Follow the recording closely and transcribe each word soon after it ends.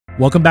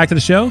Welcome back to the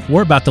show.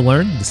 We're about to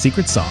learn the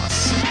secret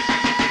sauce.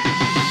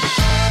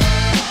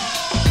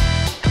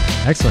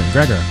 Excellent.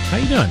 Gregor, how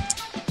you doing?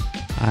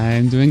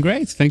 I'm doing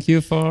great. Thank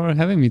you for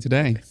having me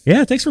today.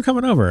 Yeah, thanks for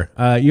coming over.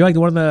 You're like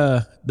one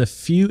of the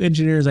few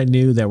engineers I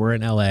knew that were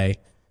in LA.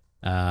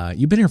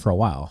 You've been here for a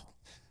while.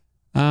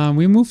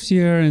 We moved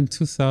here in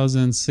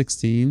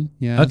 2016.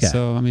 Yeah. Okay.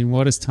 So,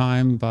 what is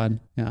time? But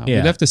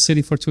we left the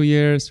city for 2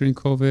 years during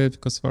COVID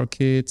because of our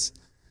kids.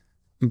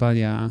 But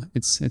yeah,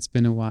 it's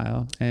been a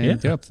while, and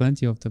there are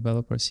plenty of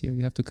developers here.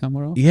 You have to come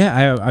around.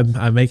 Yeah,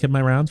 I'm making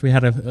my rounds. We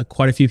had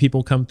quite a few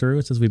people come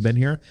through since we've been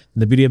here.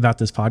 And the beauty about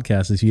this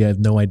podcast is you have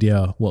no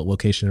idea what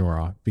location we're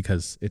on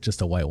because it's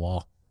just a white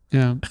wall.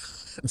 Yeah,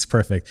 it's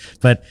perfect.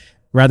 But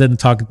rather than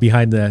talk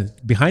behind the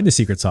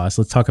secret sauce,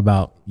 let's talk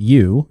about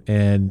you.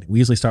 And we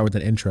usually start with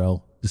an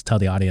intro. Just tell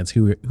the audience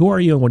who are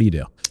you and what do you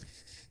do?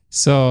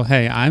 So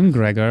hey, I'm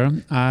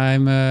Gregor.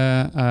 I'm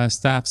a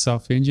staff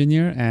software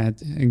engineer at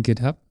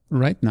GitHub.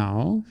 Right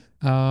now,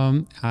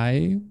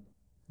 I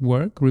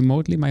work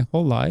remotely my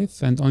whole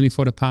life and only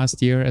for the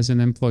past year as an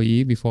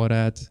employee. Before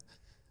that,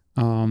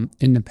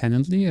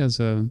 independently as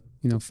a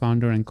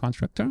founder and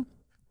contractor.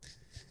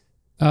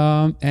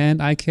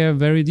 And I care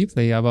very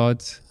deeply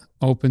about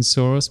open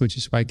source, which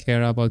is why I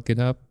care about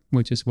GitHub,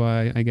 which is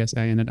why I guess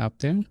I ended up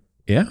there.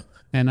 Yeah.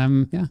 And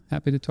I'm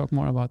happy to talk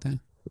more about that.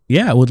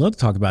 Yeah, I would love to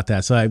talk about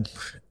that. So I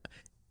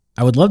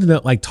would love to know,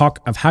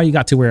 talk of how you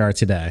got to where you are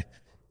today.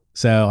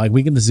 So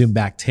we can zoom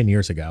back 10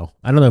 years ago.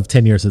 I don't know if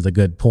 10 years is a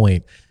good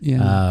point.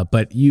 Yeah.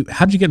 But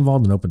how did you get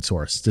involved in open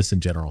source, just in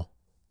general?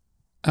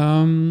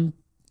 Let's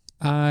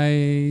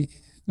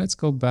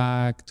go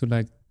back to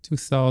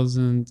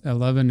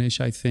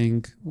 2011-ish, I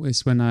think,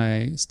 is when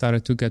I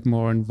started to get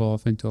more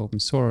involved into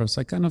open source.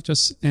 I kind of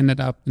just ended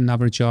up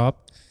another job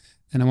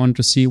and I wanted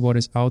to see what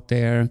is out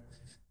there.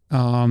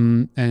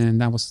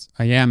 And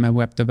I am a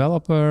web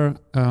developer.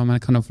 I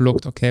kind of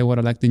looked, what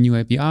are the new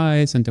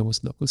APIs? And there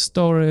was local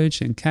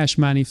storage and cache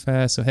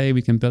manifest. So, hey,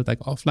 we can build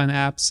offline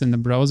apps in the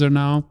browser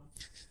now.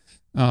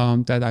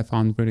 That I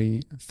found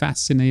really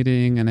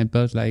fascinating. And I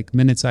built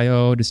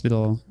Minutes.io, this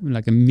little,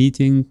 a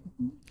meeting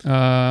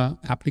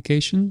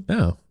application.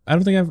 Oh, I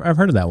don't think I've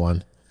heard of that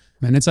one.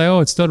 Minutes.io,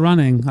 it's still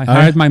running. I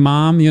hired my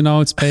mom,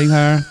 it's paying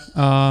her.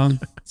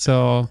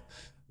 So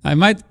I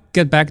might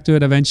get back to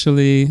it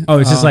eventually. Oh,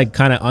 it's just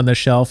kind of on the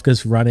shelf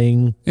because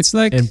running. It's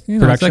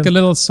it's like a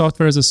little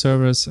software as a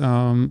service.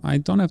 I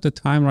don't have the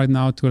time right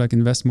now to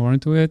invest more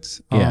into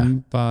it.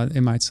 But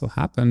it might still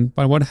happen.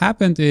 But what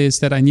happened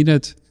is that I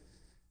needed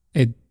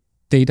a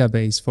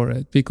database for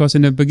it because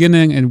in the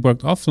beginning it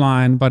worked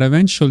offline, but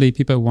eventually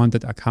people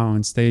wanted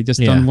accounts. They just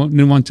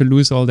didn't want to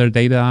lose all their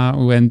data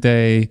when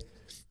they,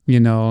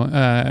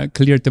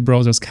 cleared the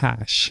browser's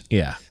cache.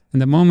 Yeah. And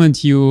the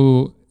moment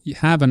you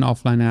have an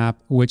offline app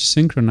which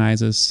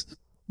synchronizes,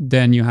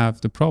 then you have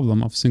the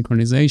problem of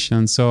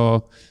synchronization.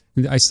 So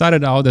I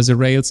started out as a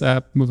Rails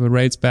app with a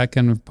Rails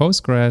backend with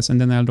Postgres, and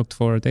then I looked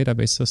for a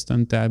database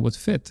system that would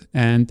fit,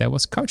 and that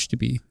was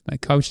CouchDB.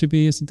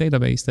 CouchDB is a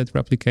database that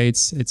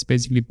replicates. It's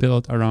basically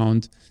built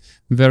around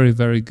very,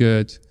 very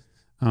good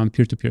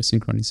peer-to-peer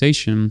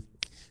synchronization.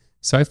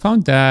 So I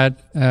found that,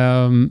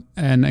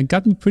 and it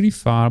got me pretty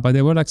far, but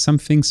there were some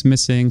things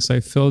missing. So I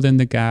filled in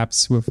the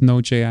gaps with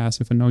Node.js,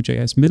 with a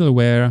Node.js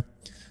middleware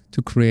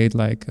to create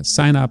a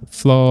sign-up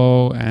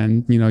flow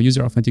and,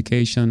 user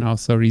authentication,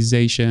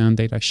 authorization,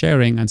 data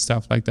sharing, and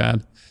stuff like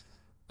that.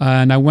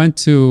 And I went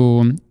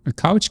to a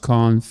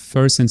CouchCon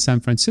first in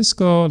San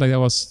Francisco. That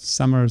was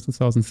summer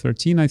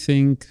 2013, I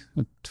think,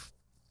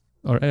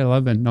 or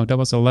 11. No, that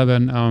was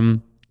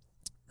 11.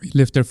 We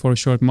lived there for a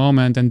short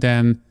moment, and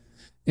then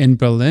in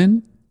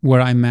Berlin, where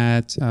I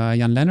met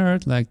Jan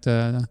Leonard, I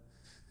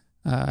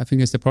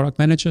think it's the product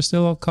manager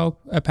still of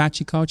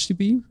Apache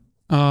CouchDB.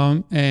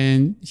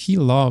 And he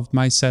loved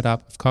my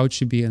setup of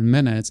CouchDB in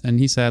Minutes. And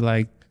he said,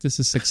 this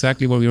is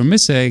exactly what we were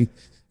missing,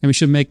 and we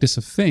should make this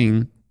a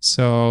thing.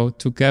 So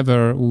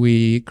together,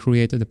 we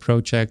created a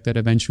project that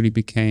eventually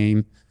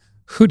became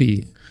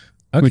Hoodie,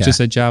 which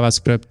is a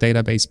JavaScript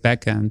database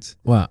backend.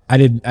 Well, I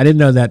didn't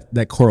know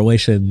that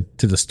correlation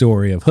to the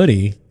story of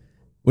Hoodie,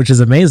 which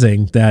is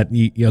amazing that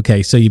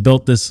so you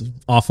built this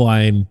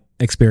offline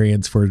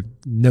experience for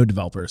no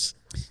developers.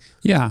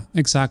 Yeah,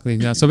 exactly.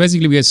 Yeah. So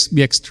basically we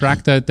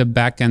extracted the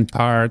backend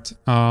part,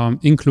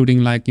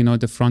 including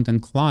the front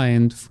end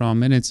client from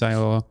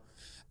Minutes.io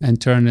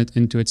and turned it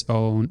into its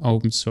own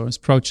open source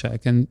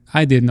project. And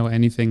I didn't know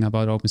anything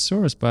about open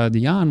source, but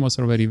Jan was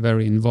already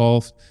very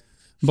involved,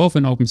 both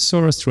in open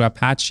source through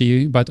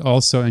Apache, but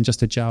also in just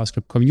the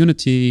JavaScript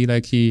community.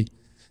 He,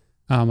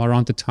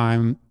 around the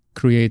time,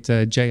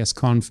 created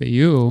JSConf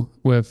EU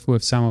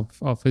with some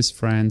of his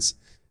friends.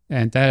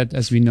 And that,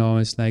 as we know,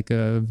 is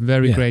a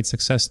very great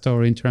success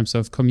story in terms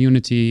of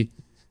community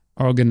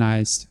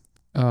organized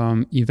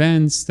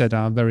events that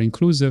are very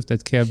inclusive,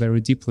 that care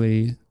very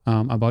deeply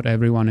about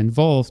everyone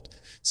involved.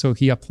 So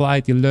he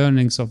applied the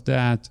learnings of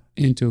that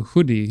into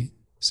Hoodie.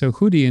 So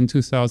Hoodie in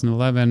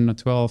 2011 or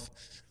 12,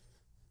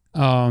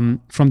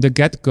 from the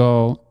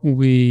get-go,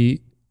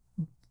 we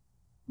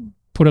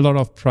put a lot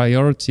of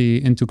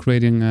priority into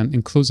creating an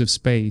inclusive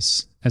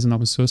space as an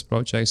open source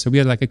project. So we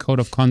had like a code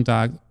of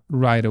conduct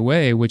right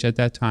away, which at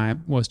that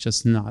time was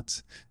just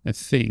not a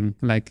thing.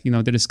 Like,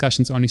 the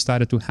discussions only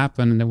started to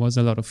happen, and there was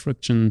a lot of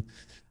friction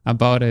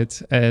about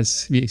it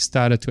as we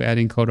started to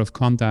adding code of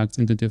conduct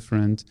into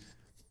different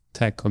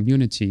tech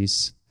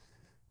communities.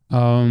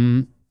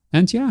 And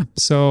yeah,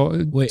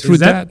 so Wait, through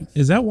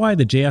is that why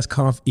the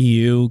JSConf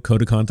EU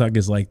code of conduct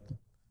is like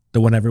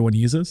the one everyone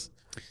uses?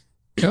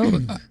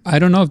 I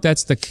don't know if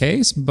that's the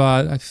case,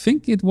 but I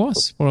think it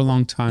was for a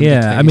long time.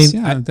 Yeah, I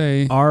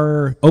mean,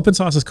 our open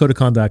source's code of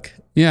conduct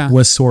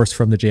was sourced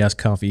from the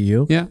JSConf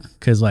EU. Yeah,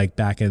 because like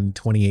back in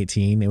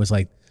 2018, it was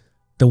like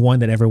the one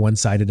that everyone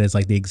cited as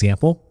like the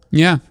example.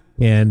 Yeah,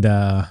 and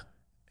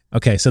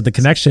okay, so the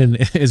connection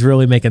is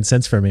really making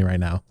sense for me right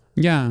now.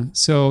 Yeah,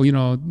 so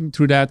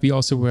through that we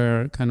also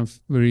were kind of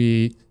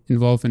very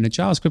involved in the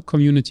JavaScript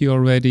community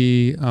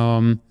already.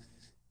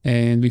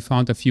 And we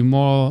found a few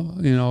more,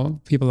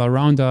 people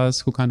around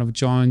us who kind of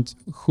joined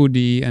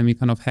Hoodie, and we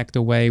kind of hacked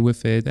away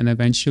with it. And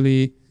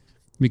eventually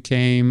we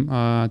came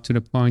to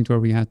the point where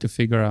we had to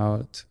figure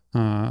out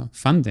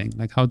funding.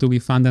 Like, how do we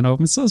fund an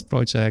open source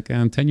project?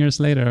 And 10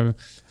 years later,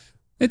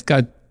 it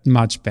got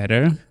much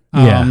better,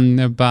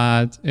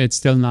 but it's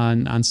still not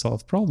an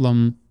unsolved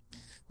problem.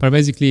 But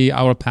basically,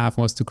 our path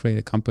was to create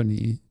a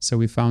company. So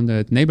we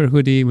founded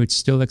Neighborhoodie, which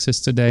still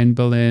exists today in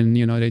Berlin.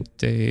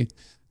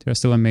 They're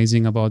still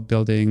amazing about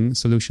building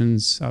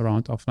solutions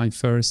around offline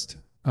first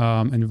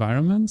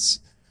environments.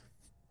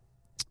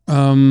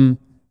 And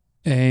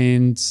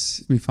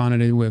we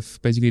founded it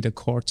with basically the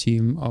core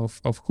team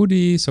of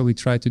Hoodie. So we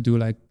tried to do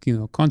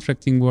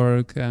contracting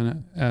work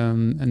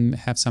and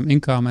have some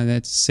income, and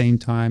at the same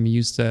time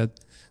use that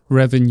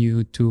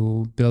revenue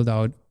to build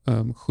out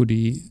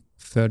Hoodie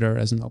further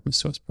as an open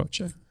source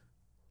project.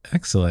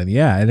 Excellent.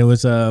 Yeah. And it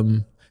was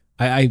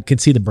I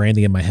could see the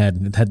branding in my head.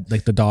 It had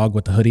like the dog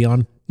with the hoodie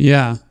on.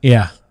 Yeah.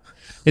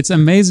 It's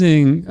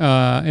amazing.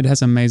 It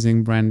has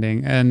amazing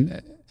branding.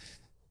 And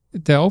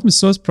the open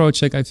source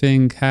project, I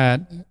think,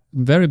 had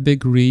very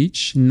big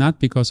reach, not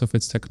because of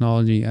its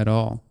technology at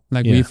all.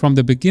 We, from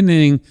the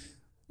beginning,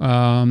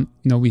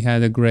 we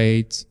had a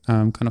great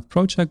kind of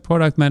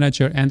product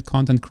manager and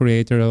content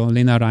creator,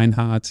 Lena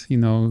Reinhardt,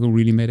 who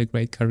really made a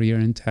great career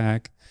in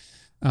tech.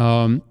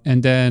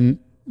 And then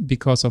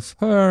because of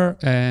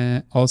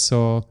her,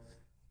 also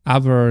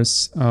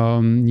others,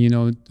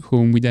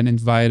 whom we then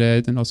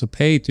invited and also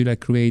paid to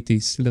create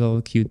these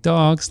little cute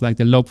dogs, like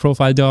the low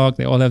profile dog.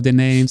 They all have their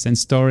names and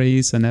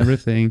stories and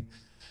everything,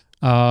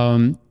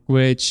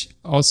 which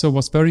also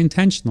was very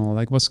intentional,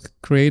 was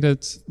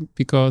created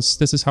because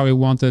this is how we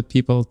wanted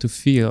people to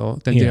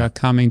feel that they are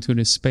coming to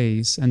this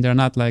space, and they're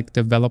not like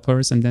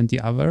developers and then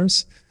the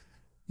others.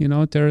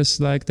 There's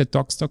the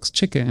dog's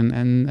chicken,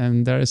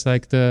 and there is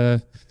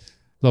the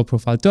low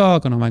profile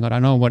dog, and oh my God, I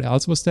don't know what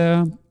else was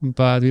there,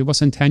 but it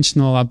was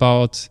intentional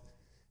about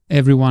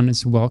everyone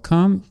is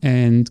welcome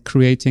and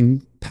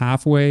creating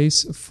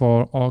pathways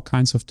for all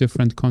kinds of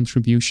different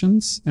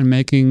contributions and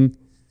making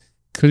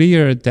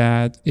clear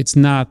that it's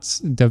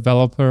not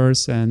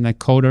developers and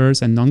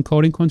coders and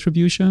non-coding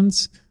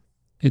contributions.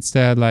 It's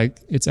that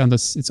it's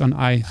on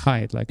eye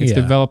height, it's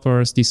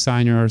developers,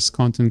 designers,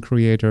 content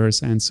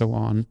creators, and so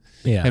on.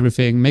 Yeah,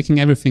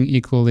 making everything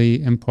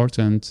equally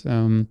important.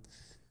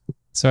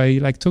 So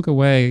I took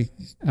away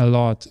a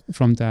lot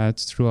from that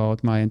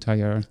throughout my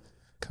entire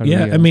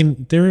career. Yeah, I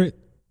mean, there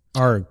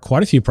are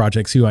quite a few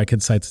projects who I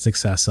could cite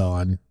success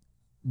on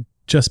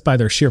just by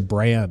their sheer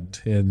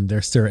brand and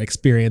their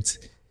experience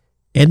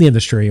in the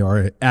industry,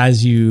 or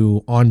as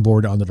you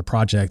onboard onto the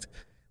project.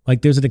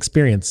 There's an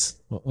experience,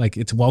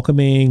 it's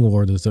welcoming,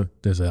 or there's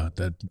a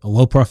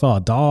low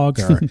profile dog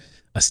or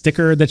a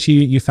sticker that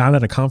you found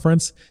at a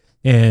conference.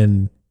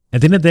 And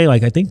at the end of the day,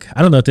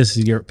 I don't know if this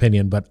is your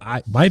opinion, but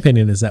my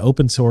opinion is that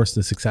open source,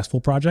 the successful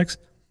projects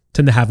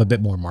tend to have a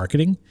bit more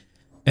marketing.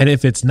 And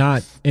if it's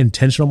not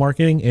intentional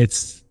marketing,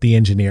 it's the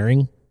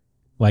engineering.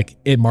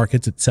 It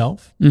markets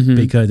itself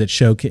because it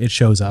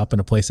shows up in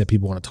a place that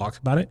people want to talk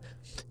about it.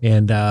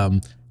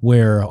 And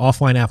where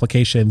offline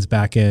applications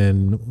back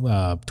in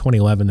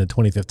 2011 and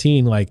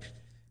 2015,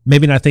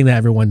 maybe not a thing that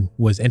everyone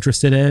was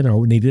interested in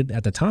or needed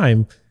at the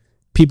time,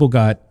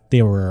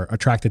 they were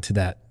attracted to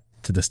that,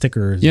 to the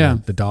stickers,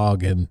 the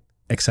dog, and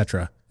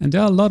etc. And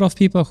there are a lot of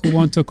people who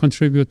want to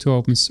contribute to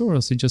open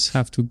source. You just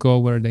have to go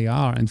where they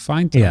are and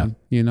find them,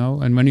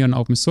 And when you're an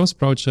open source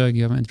project,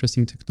 you have an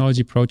interesting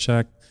technology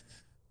project,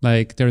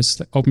 there's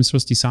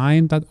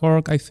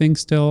opensourcedesign.org, I think,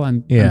 still,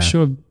 and I'm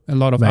sure a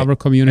lot of other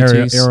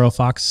communities.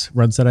 AeroFox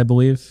runs that, I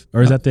believe,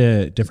 or is that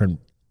the different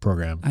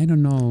program? I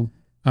don't know.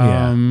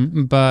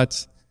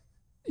 But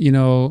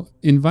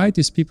invite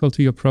these people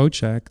to your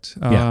project.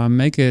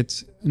 Make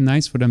it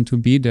nice for them to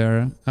be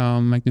there.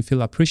 Make them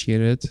feel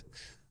appreciated.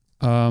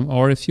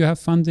 Or if you have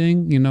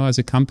funding, as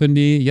a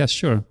company, yes,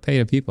 sure, pay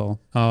the people.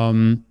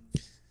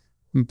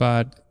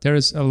 But there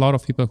is a lot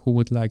of people who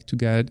would like to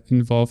get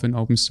involved in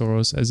open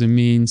source as a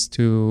means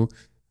to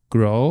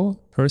grow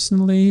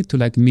personally,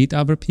 to meet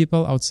other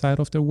people outside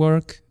of their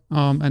work,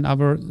 and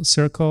other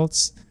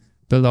circles,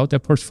 build out their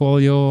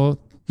portfolio.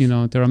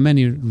 There are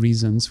many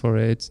reasons for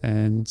it.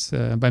 And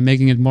by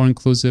making it more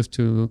inclusive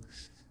to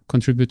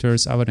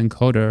contributors other than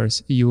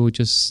coders, you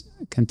just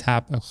can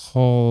tap a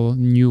whole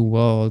new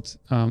world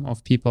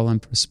of people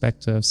and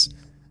perspectives.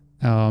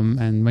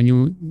 And when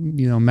you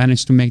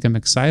manage to make them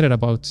excited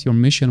about your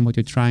mission, what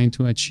you're trying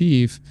to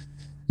achieve,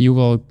 you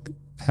will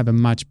have a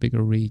much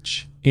bigger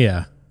reach.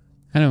 Yeah.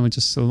 I don't know, it's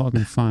just a lot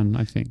of fun,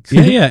 I think.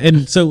 Yeah.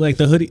 And so like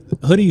the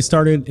hoodie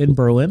started in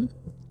Berlin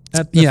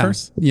at the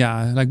first?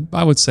 Yeah, like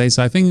I would say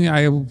so. I think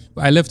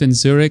I lived in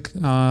Zurich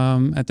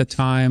at the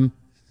time.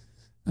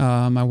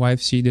 My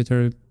wife, she did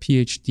her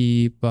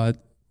PhD,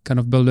 but kind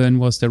of Berlin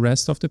was the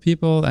rest of the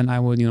people. And I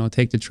would,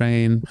 take the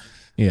train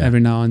every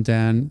now and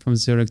then from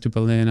Zurich to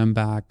Berlin and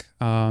back.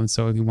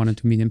 So if you wanted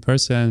to meet in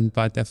person,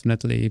 but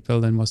definitely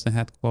Berlin was the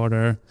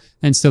headquarter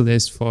and still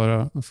is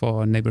for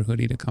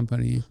Neighborhoody, the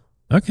company.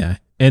 Okay.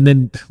 And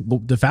then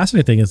the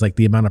fascinating thing is like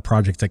the amount of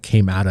projects that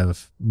came out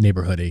of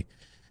Neighborhoody.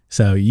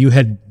 So you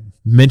had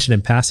mentioned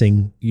in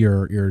passing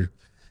your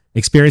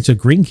experience with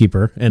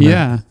Greenkeeper, and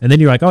then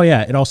you're like, oh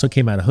yeah, it also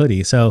came out of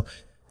Hoodie. So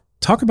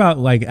talk about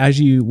like as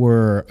you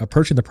were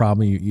approaching the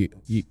problem,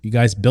 you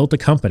guys built a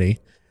company,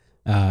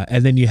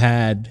 and then you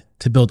had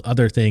to build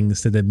other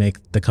things to then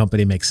make the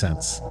company make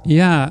sense.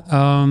 Yeah.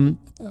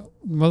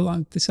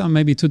 Well, these are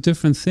maybe two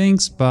different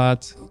things,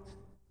 but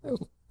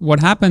what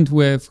happened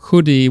with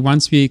Hoodie,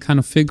 once we kind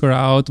of figure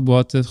out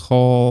what the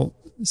whole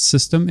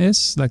system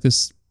is, like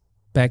this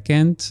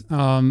backend,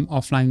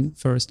 offline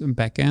first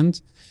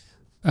backend,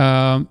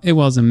 it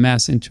was a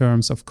mess in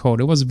terms of code.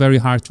 It was very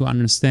hard to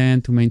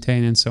understand, to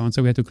maintain, and so on.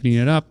 So we had to clean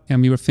it up.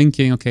 And we were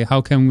thinking, okay,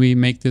 how can we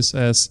make this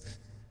as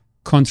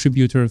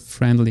contributor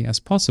friendly as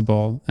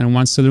possible? And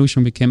one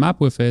solution we came up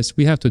with is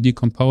we have to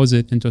decompose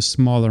it into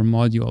smaller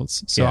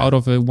modules. So out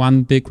of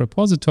one big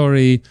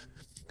repository,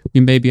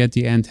 we maybe at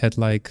the end had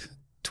like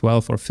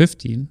 12 or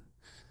 15.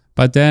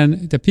 But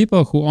then the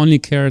people who only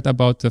cared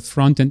about the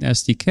front-end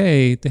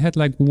SDK, they had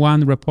like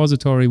one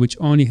repository which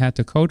only had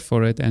the code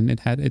for it, and it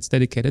had its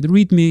dedicated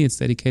README, its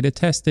dedicated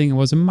testing. It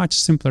was a much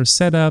simpler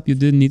setup. You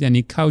didn't need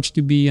any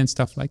CouchDB and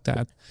stuff like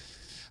that.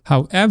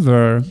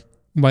 However,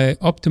 by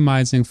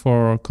optimizing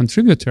for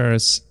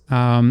contributors,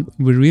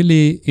 we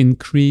really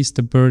increased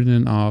the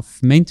burden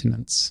of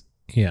maintenance.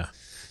 Yeah.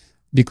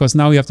 Because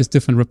now you have these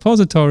different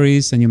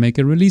repositories and you make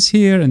a release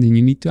here and then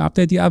you need to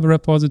update the other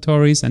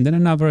repositories and then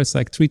another. It's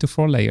like 3 to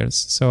 4 layers.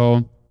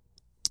 So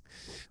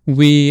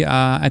we,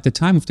 at the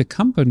time of the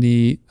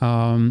company,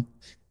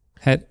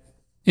 had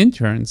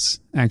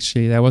interns,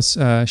 actually. There was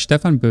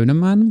Stefan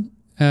Böhnemann,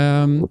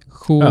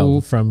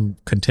 who... from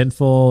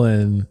Contentful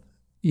and...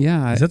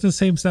 Yeah. Is that the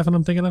same Stefan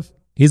I'm thinking of?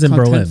 He's in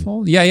Berlin.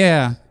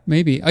 Yeah,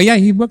 maybe. Oh, yeah,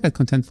 he worked at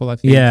Contentful, I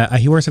think. Yeah,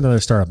 he works at another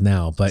startup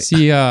now. But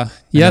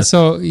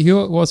so he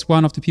was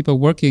one of the people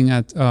working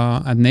at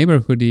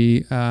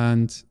Neighborhoody,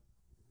 and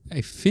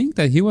I think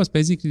that he was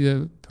basically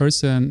the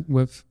person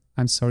with,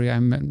 I'm sorry,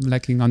 I'm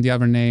lacking on the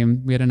other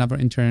name. We had another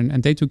intern,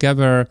 and they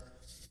together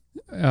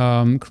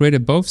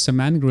created both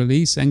Semantic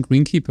Release and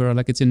Greenkeeper,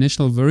 like its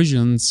initial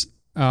versions,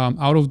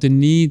 out of the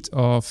need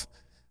of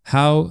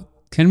how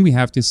can we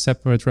have these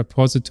separate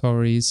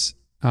repositories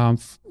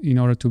in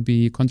order to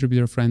be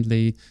contributor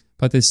friendly,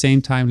 but at the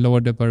same time lower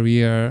the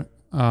barrier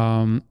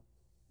of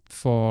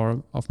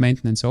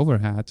maintenance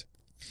overhead.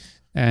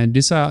 And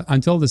these are,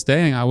 until this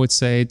day, I would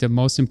say the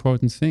most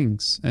important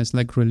things as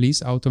like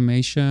release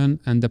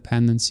automation and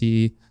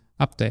dependency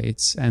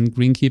updates. And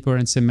Greenkeeper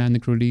and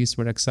Semantic Release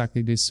were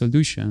exactly this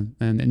solution,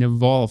 and it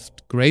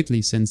evolved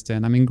greatly since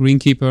then. I mean,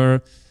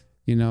 Greenkeeper,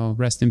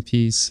 rest in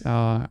peace.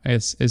 Did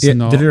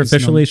it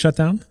officially shut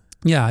down?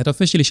 Yeah, it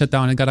officially shut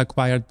down and got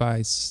acquired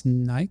by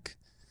Snike.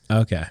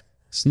 Okay.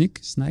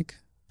 Snike?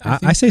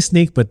 I say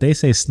Sneak, but they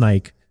say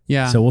Snike.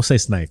 Yeah. So we'll say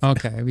Snake.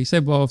 Okay, we say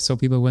both so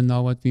people will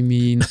know what we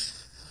mean.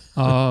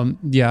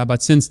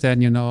 But since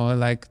then,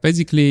 like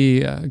basically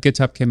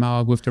GitHub came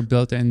out with their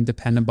built-in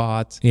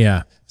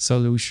Dependabot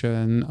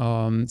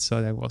solution.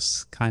 So that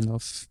was kind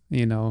of,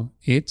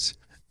 it.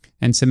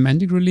 And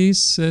Semantic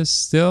Release is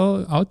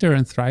still out there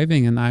and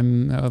thriving. And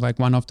I'm like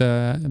one of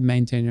the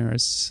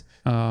maintainers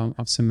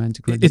of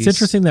Semantic Release. It's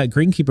interesting that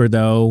Greenkeeper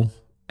though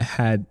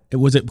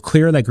was it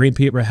clear that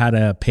Greenkeeper had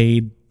a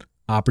paid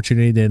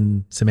opportunity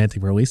than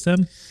Semantic Release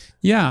then?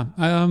 Yeah,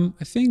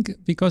 I think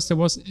because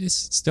is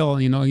still,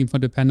 even for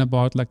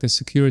Dependabot, like the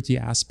security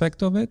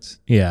aspect of it.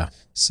 Yeah.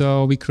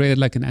 So we created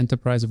like an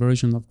enterprise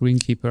version of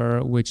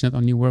Greenkeeper, which not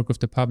only worked with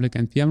the public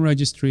NPM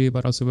registry,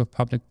 but also with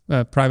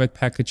private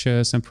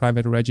packages and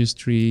private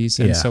registries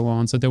and so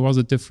on. So there was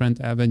a different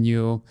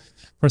avenue.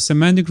 For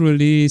Semantic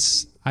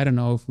Release, I don't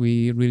know if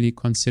we really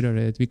considered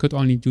it. We could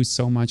only do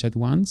so much at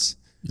once.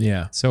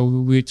 Yeah. So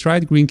we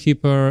tried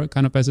Greenkeeper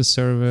kind of as a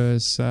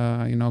service,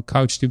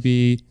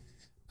 CouchDB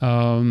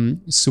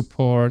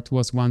support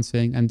was one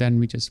thing, and then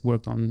we just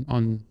worked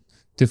on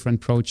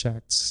different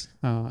projects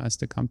as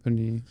the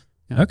company.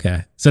 Yeah.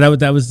 Okay. So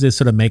that was this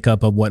sort of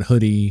makeup of what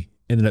Hoodie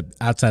ended up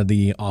outside of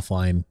the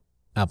offline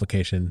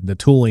application, the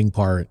tooling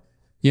part.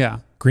 Yeah.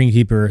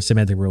 Greenkeeper,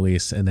 semantic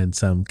release, and then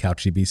some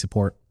CouchDB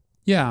support.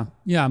 Yeah,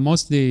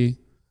 mostly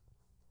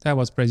that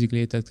was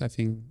basically it that I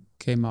think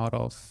came out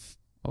of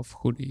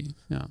Hoodie.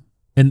 Yeah.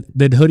 And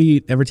did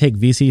Hoodie ever take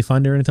VC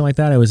fund or anything like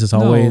that? It was just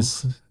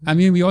always. No. I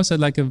mean, we also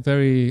had like a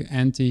very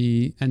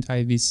anti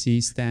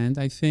VC stand,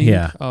 I think.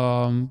 Yeah.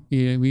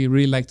 We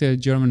really like the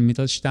German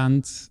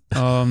Mittelstand.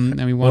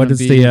 And we want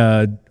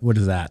what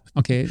is that?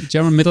 Okay,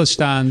 German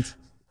Mittelstand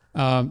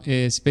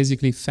is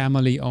basically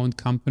family-owned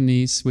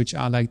companies, which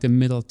are like the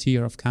middle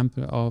tier of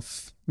companies. Oh.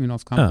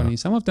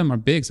 Some of them are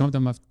big, some of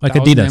them have like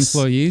 1,000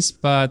 employees,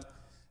 but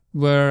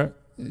where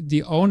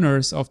the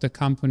owners of the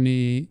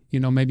company,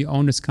 maybe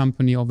own this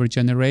company over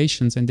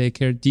generations, and they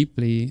care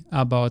deeply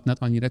about not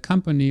only the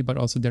company, but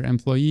also their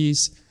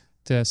employees,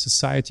 the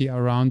society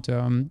around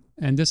them.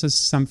 And this is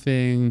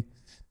something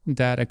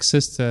that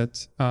existed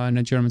in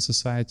a German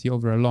society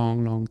over a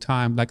long, long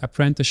time. Like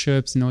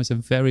apprenticeships, is a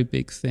very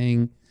big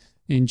thing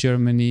in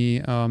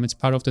Germany. It's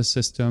part of the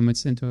system.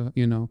 It's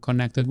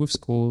connected with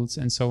schools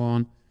and so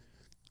on.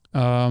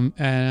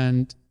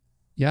 And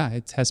yeah,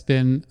 it has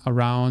been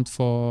around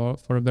for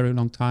a very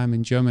long time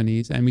in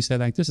Germany. And we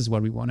said, like, this is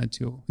what we want to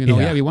do.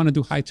 We want to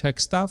do high-tech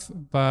stuff,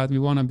 but we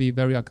want to be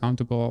very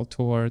accountable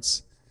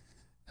towards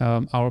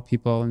our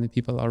people and the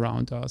people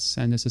around us.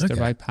 And this is the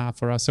right path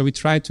for us. So we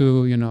try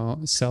to,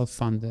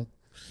 self-fund it.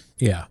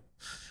 Yeah.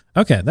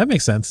 Okay, that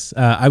makes sense.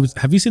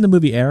 Have you seen the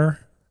movie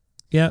Air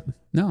yet?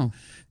 No.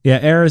 Yeah,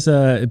 Air is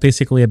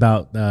basically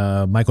about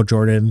Michael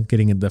Jordan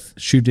getting in the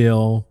shoe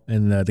deal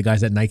and the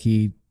guys at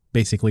Nike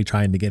basically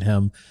trying to get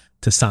him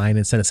to sign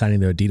instead of signing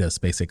to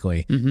Adidas,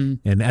 basically.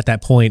 Mm-hmm. And at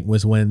that point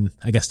was when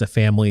I guess the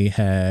family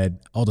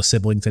all the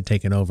siblings had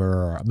taken over,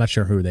 or I'm not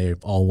sure who they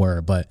all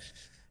were, but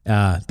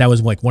that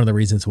was like one of the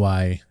reasons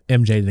why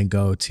MJ didn't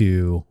go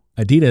to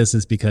Adidas,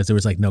 is because there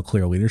was like no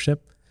clear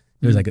leadership.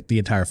 It was like the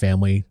entire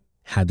family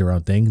had their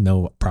own thing,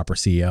 no proper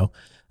CEO.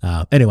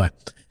 Anyway,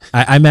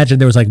 I imagine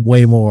there was like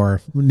way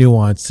more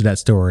nuance to that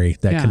story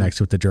that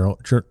connects with the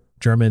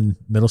German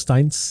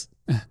Mittelsteins.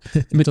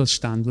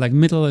 Mittelstand, like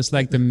middle is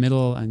like the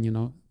middle,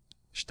 and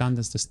Stand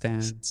is the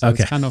stand. So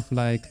it's kind of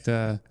like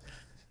I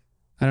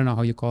don't know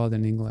how you call it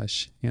in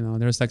English.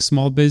 There's like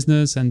small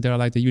business and there are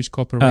like the huge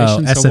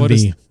corporations. Oh,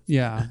 SMB.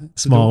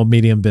 Small,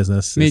 medium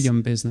business.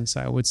 Medium business,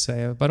 I would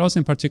say. But also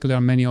in particular,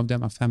 many of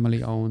them are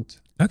family owned.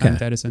 Okay. And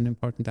that is an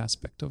important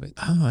aspect of it.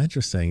 Oh,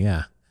 interesting.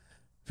 Yeah.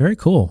 Very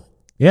cool.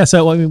 Yeah.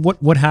 So, I mean,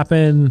 what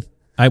happened?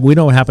 We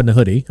know what happened to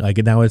Hoodie. Like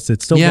now it's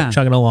still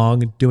chugging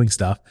along, doing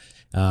stuff.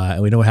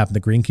 And we know what happened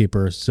to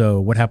Greenkeeper.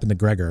 So what happened to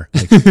Gregor?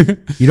 Like,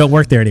 you don't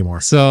work there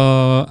anymore.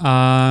 So,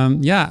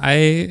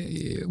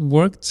 I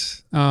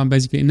worked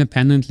basically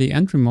independently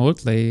and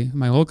remotely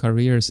my whole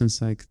career since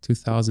like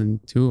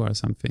 2002 or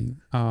something.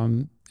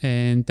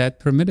 And that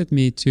permitted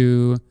me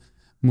to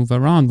move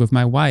around with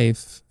my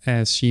wife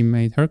as she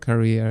made her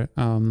career.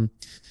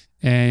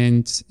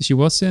 And she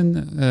was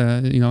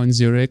in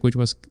Zurich, which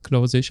was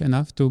close-ish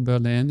enough to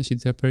Berlin. She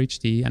did her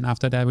PhD. And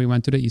after that, we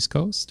went to the East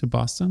Coast, to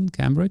Boston,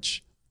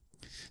 Cambridge.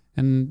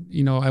 And,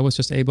 I was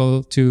just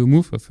able to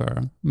move with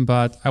her.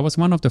 But I was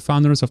one of the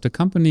founders of the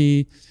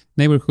company,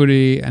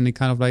 Neighborhoody, and it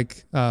kind of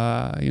like,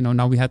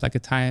 now we had like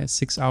a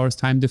 6 hours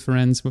time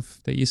difference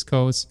with the East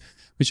Coast,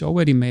 which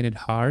already made it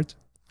hard.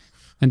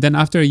 And then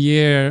after a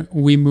year,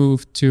 we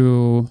moved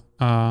to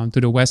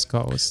the West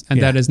Coast.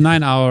 And that is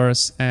 9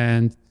 hours.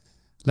 And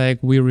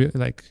like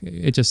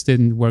it just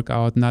didn't work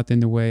out, not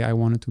in the way I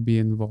wanted to be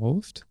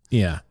involved.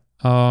 Yeah.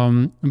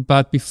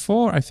 But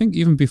before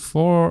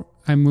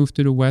I moved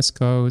to the West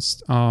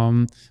Coast,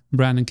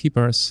 Brandon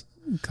Keepers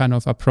kind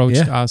of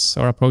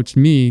approached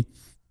me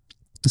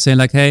saying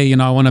like, hey,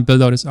 I want to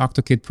build out this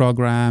OctoKit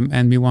program,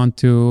 and we want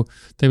to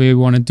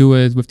do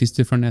it with these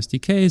different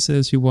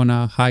SDKs. We want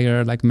to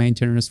hire like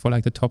maintainers for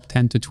like the top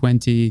 10 to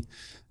 20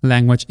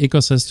 language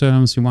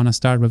ecosystems. We want to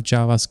start with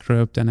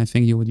JavaScript, and I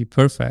think you would be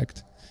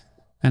perfect.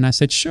 And I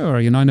said, sure.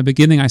 In the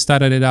beginning, I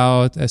started it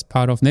out as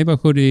part of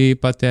Neighborhoody,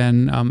 but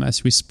then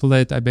as we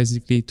split, I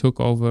basically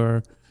took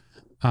over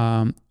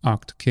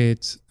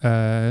OctoKit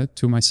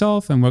to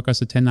myself and work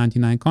as a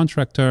 1099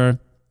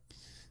 contractor,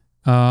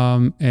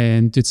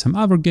 and did some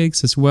other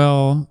gigs as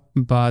well.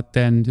 But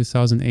then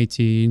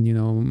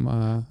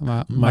 2018,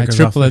 my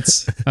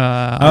triplets arrived.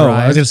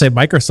 I was going to say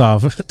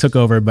Microsoft took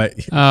over, but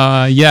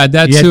that you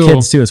too. had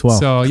kids too as well.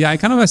 So I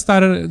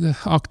started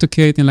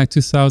OctoKit in like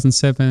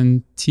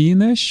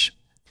 2017-ish,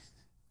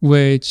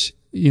 which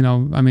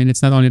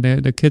it's not only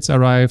the kids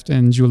arrived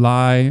in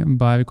July,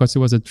 but because it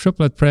was a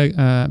triplet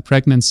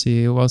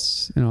pregnancy, it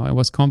was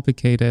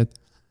complicated.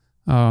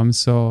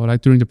 So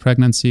like during the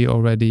pregnancy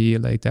already,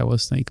 like that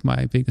was like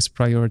my biggest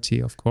priority,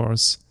 of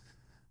course.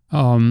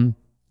 And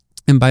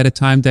by the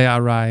time they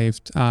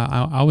arrived,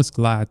 I was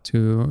glad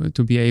to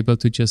be able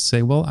to just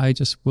say, well, I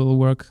just will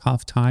work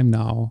half time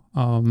now,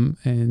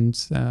 and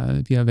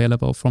be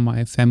available for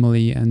my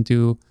family and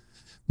do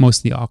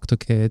mostly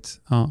OctoKit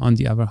on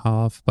the other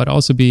half, but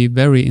also be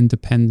very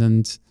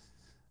independent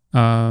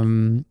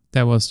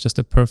that was just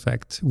a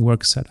perfect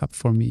work setup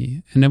for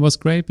me. And it was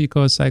great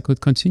because I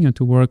could continue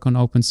to work on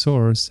open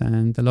source,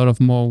 and a lot of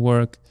more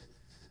work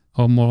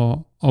or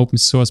more open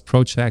source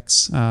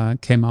projects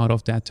came out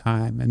of that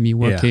time, and me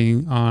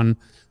working on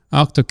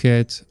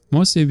OctoKit,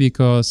 mostly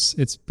because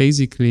it's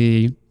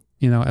basically,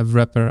 a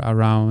wrapper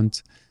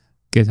around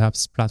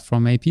GitHub's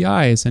platform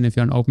APIs. And if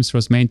you're an open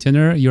source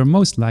maintainer, you're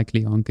most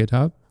likely on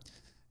GitHub.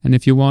 And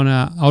if you want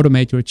to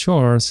automate your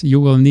chores, you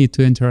will need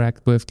to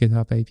interact with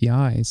GitHub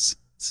APIs.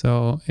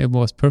 So it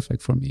was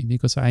perfect for me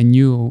because I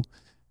knew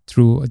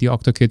through the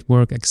OctoKit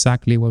work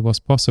exactly what was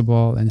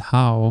possible and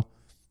how.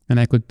 And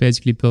I could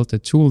basically build the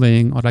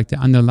tooling or like the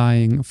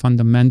underlying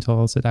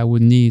fundamentals that I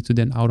would need to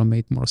then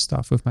automate more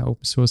stuff with my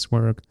open source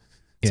work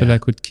so that I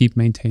could keep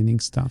maintaining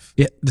stuff.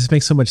 Yeah, this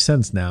makes so much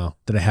sense now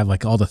that I have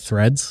like all the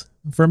threads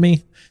for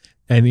me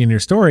and in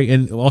your story.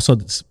 And also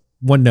this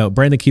one note,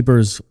 Brandon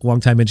Keeper's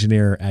longtime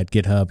engineer at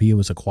GitHub, he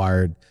was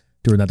acquired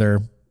through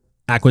another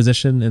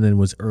acquisition and then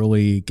was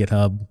early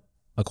GitHub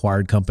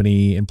acquired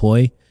company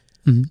employee.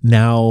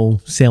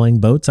 Now sailing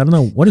boats. I don't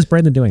know, what is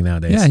Brandon doing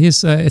nowadays? Yeah,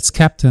 he's it's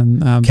Captain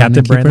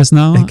Captain Keepers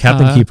now.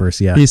 Captain Keepers,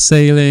 yeah. He's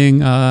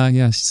sailing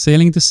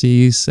sailing the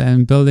seas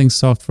and building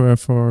software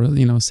for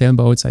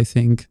sailboats, I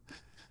think.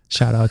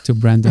 Shout out to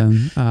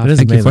Brandon.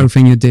 Thank you for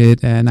everything you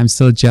did, and I'm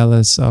still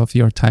jealous of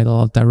your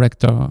title,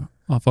 Director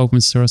of Open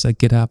Source at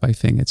GitHub. I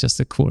think it's just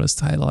the coolest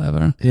title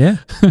ever. Yeah,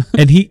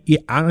 and he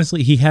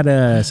honestly he had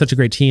such a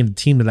great team. The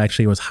team that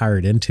actually was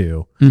hired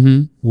into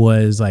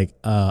was like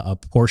a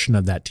portion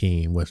of that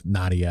team with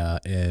Nadia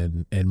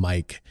and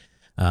Mike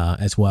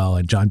as well,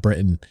 and John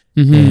Britton,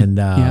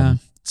 and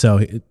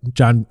so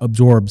John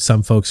absorbed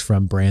some folks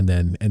from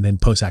Brandon, and then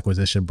post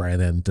acquisition,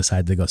 Brandon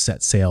decided to go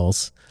set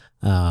sails.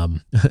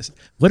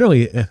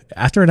 Literally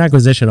after an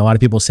acquisition, a lot of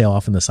people sail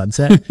off in the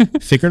sunset,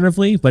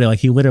 figuratively, but like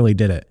he literally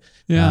did it.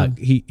 Yeah,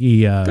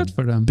 he good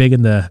for them. Big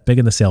in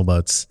the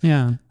sailboats.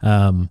 Yeah.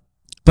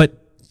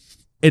 But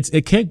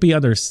it can't be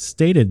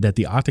understated that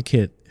the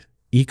OctoKit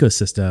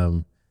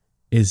ecosystem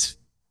is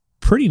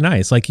pretty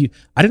nice. Like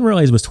I didn't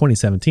realize it was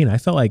 2017. I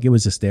felt like it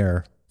was just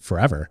there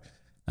forever.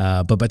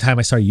 But by the time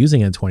I started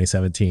using it in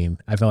 2017,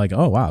 I felt like,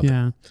 oh wow.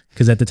 Yeah.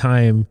 Because at the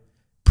time,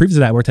 previous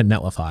to that, I worked at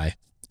Netlify.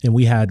 And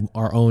we had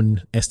our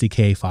own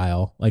SDK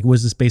file, like it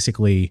was just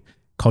basically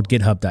called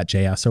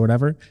github.js or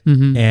whatever.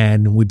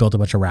 And we built a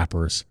bunch of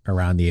wrappers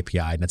around the API.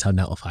 And that's how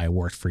Netlify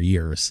worked for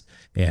years.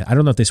 And I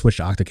don't know if they switched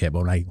to OctoKit,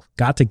 but when I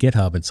got to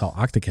GitHub and saw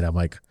OctoKit, I'm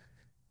like,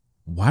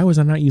 why was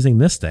I not using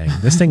this thing?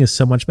 This thing is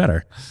so much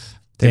better.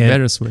 They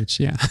better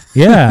switch, yeah.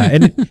 Yeah.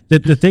 And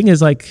the thing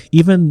is like,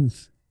 even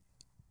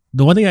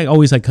the one thing I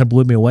always like kind of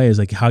blew me away is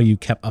like how you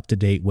kept up to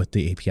date with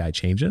the API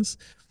changes.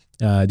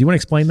 Do you want to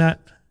explain that?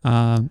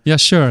 Yeah,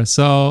 sure.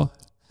 So,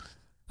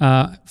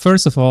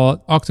 first of all,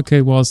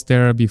 OctoKit was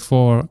there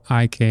before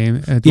I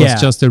came. It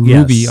was just a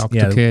Ruby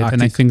OctoKit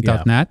and I think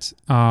 .NET.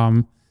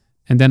 And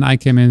then I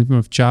came in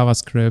with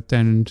JavaScript,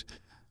 and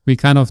we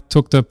kind of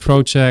took the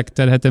project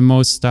that had the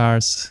most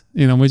stars,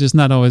 which is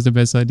not always the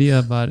best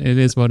idea, but it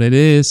is what it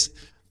is.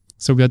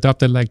 So we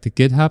adopted like the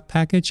GitHub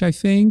package, I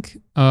think,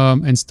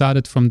 and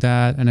started from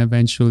that, and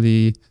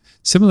eventually,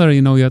 similarly,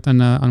 we had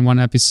on one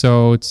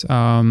episode,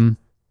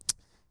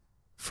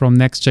 from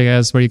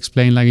Next.js, where he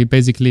explained like he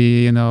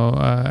basically,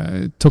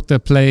 took the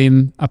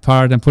plane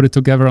apart and put it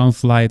together on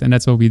flight. And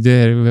that's what we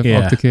did with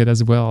OctoKit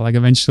as well. Like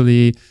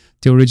eventually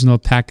the original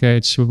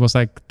package was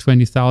like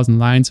 20,000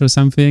 lines or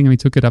something. And we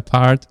took it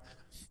apart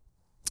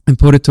and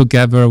put it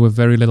together with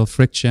very little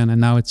friction.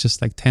 And now it's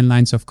just like 10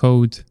 lines of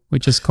code,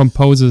 which just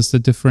composes the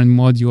different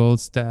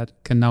modules that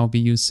can now be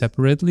used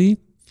separately.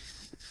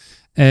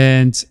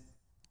 And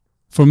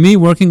for me,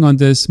 working on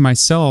this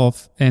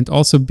myself and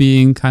also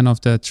being kind of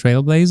the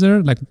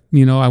trailblazer, like,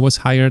 I was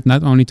hired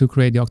not only to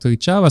create the OctoKit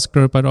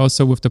JavaScript, but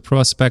also with the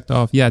prospect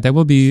of, there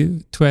will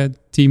be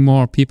 20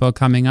 more people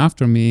coming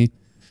after me.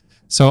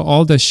 So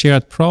all the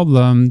shared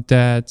problem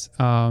that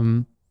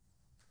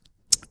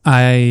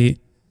I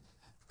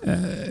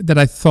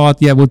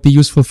thought, would be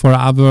useful for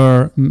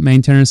other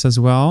maintainers as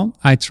well,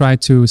 I try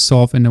to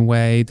solve in a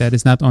way that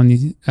is not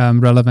only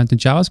relevant to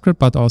JavaScript,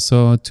 but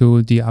also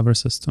to the other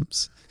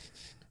systems.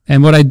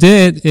 And what I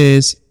did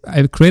is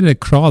I created a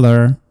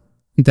crawler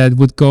that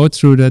would go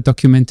through the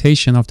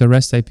documentation of the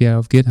REST API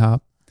of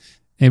GitHub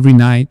every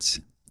night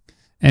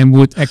and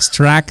would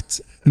extract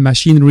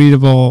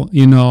machine-readable,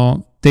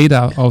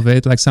 data of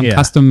it, like some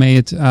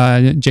custom-made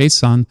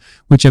JSON,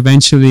 which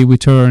eventually we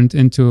turned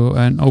into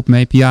an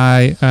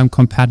OpenAPI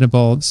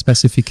compatible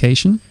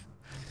specification.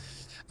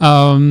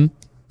 And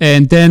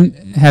then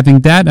having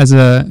that as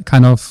a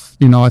kind of,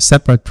 a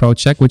separate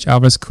project, which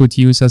others could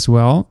use as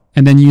well,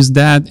 and then use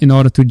that in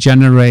order to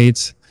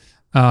generate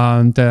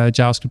the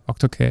JavaScript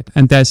OctoKit.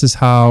 And this is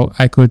how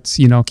I could,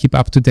 keep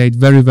up to date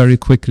very, very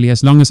quickly.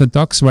 As long as the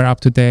docs were up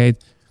to date,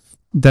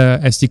 the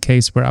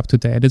SDKs were up to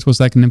date. It was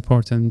like an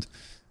important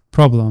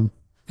problem.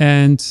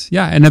 And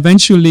and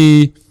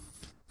eventually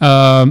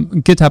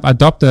GitHub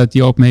adopted the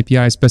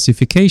OpenAPI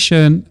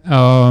specification,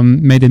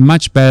 made it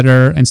much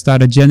better, and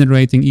started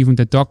generating even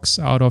the docs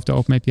out of the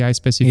OpenAPI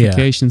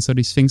specification. So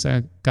these things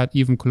got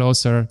even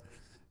closer,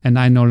 and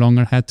I no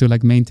longer had to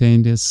like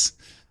maintain this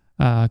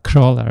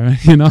crawler,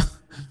 you know?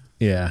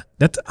 Yeah,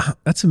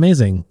 that's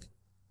amazing.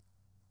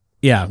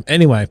 Yeah.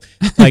 Anyway,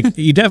 like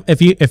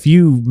if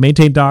you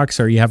maintain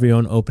docs or you have your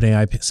own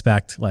OpenAI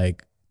spec,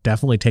 like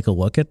definitely take a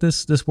look at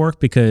this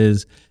work,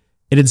 because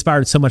it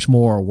inspired so much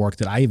more work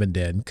that I even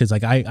did. Because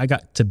like I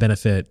got to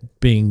benefit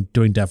doing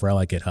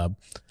DevRel at GitHub.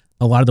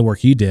 A lot of the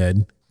work you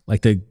did,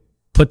 like to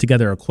put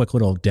together a quick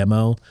little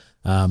demo,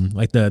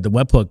 like the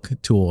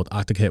webhook tool,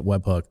 OctoKit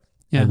webhook.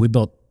 Yeah. And we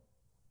built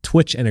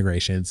Twitch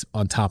integrations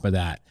on top of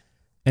that.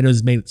 And it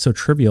was made so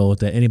trivial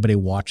that anybody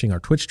watching our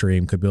Twitch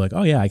stream could be like,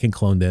 oh yeah, I can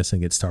clone this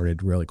and get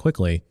started really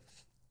quickly.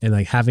 And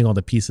like having all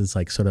the pieces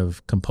like sort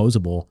of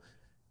composable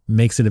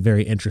makes it a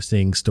very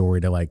interesting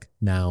story to like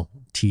now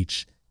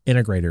teach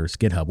integrators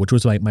GitHub, which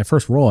was like my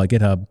first role at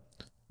GitHub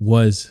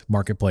was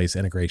marketplace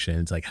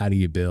integrations. Like how do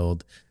you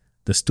build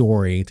the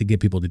story to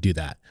get people to do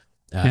that?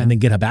 And then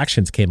GitHub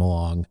Actions came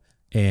along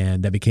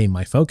and that became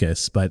my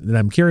focus. But then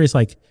I'm curious,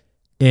 like,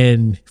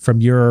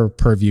 from your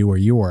purview where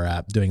you were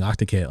at doing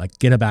OctoKit, like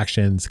GitHub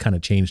Actions kind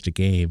of changed the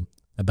game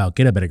about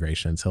GitHub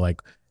integration. So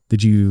like,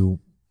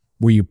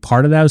 were you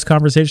part of those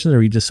conversations, or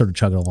were you just sort of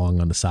chugging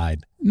along on the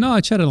side? No,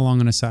 I chatted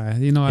along on the side.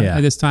 You know, at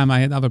this time I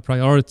had other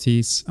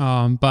priorities,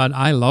 but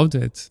I loved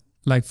it.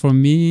 Like for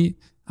me,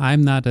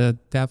 I'm not a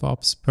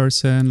DevOps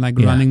person, like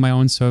running my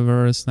own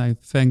servers. Like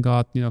thank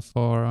God, you know,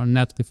 for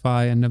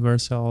Netlify and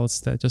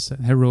Universals, that just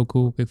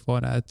Heroku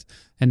before that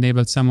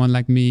enabled someone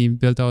like me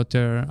build out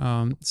their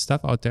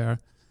stuff out there.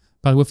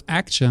 But with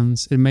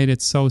Actions, it made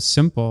it so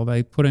simple.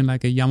 By putting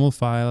like a YAML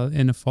file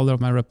in a folder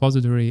of my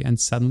repository, and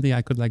suddenly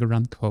I could like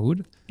run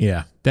code.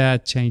 Yeah,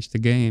 that changed the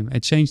game.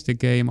 It changed the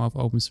game of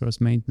open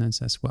source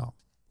maintenance as well,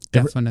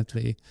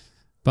 definitely.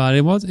 But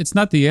it's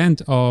not the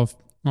end of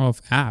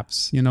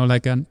apps. You know,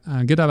 like a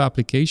GitHub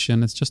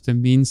application, it's just a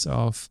means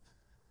of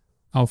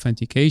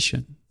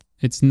authentication.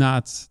 It's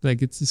not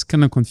like, it's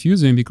kind of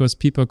confusing because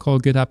people call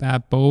GitHub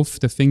app both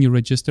the thing you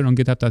register on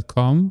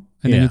github.com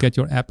and then you get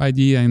your app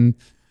ID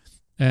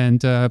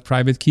and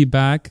private key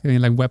back,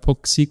 and like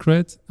webhook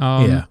secret.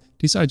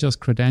 These are just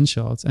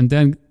credentials. And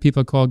then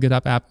people call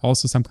GitHub app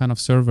also some kind of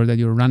server that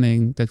you're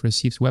running that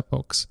receives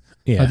webhooks.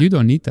 But you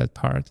don't need that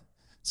part.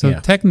 So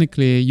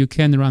technically you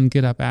can run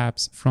GitHub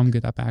apps from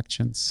GitHub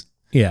Actions.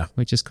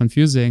 Which is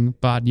confusing,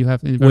 but you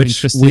have very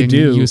interesting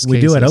use cases. We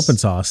do at Open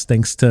Source,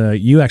 thanks to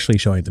you actually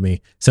showing it to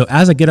me. So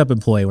as a GitHub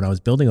employee, when I was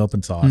building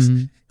Open Source,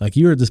 like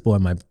you were just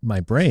blowing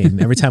my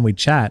brain. Every time we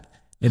chat,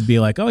 it'd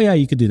be like, oh yeah,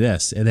 you could do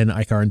this. And then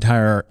like our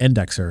entire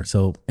indexer.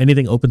 So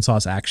anything Open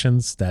Source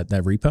Actions, that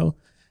repo,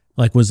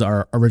 like was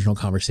our original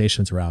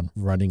conversations around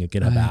running a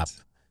GitHub app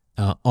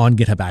on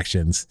GitHub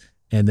Actions.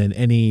 And then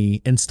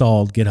any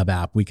installed GitHub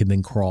app, we can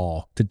then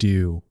crawl to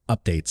do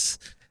updates,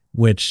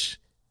 which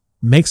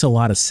makes a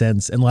lot of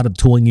sense, and a lot of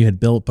tooling you had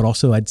built. But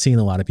also I'd seen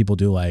a lot of people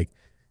do like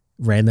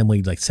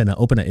randomly like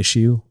open an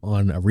issue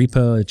on a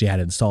repo that you had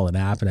to install an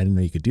app, and I didn't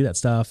know you could do that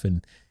stuff.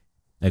 And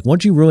like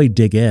once you really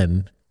dig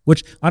in,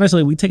 which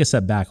honestly we take a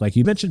step back, like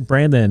you mentioned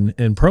Brandon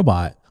and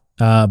Probot,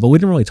 but we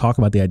didn't really talk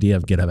about the idea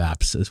of GitHub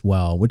apps as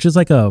well, which is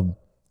like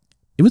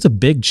it was a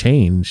big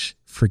change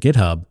for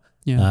GitHub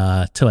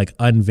to like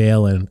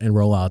unveil and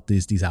roll out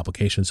these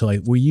applications. So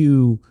like, were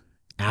you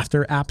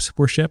after apps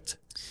were shipped?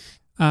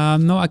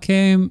 No, I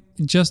came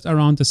just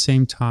around the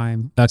same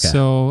time. Okay.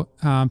 So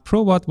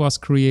Probot was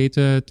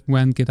created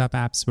when GitHub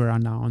apps were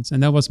announced,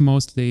 and that was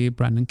mostly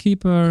Brandon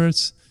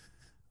Keepers,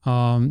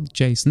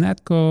 Jason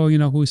Netko, you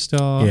know, who's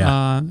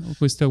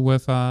still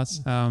with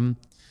us, and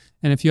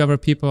a few other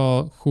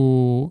people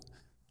who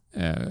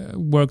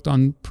worked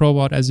on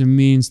Probot as a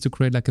means to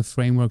create like a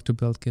framework to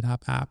build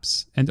GitHub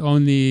apps. And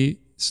only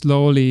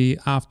slowly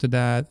after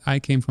that, I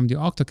came from the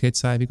OctoKit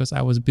side because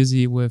I was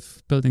busy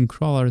with building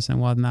crawlers and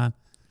whatnot.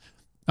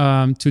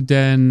 To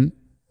then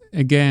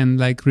again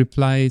like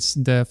replace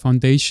the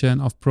foundation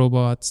of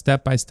Probot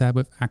step by step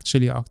with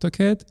actually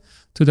OctoKit,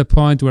 to the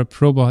point where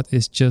Probot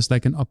is just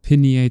like an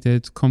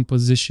opinionated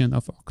composition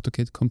of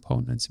OctoKit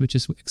components, which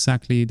is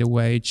exactly the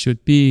way it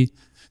should be,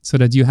 so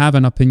that you have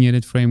an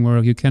opinionated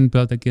framework. You can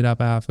build a GitHub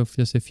app with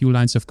just a few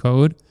lines of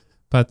code,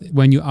 but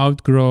when you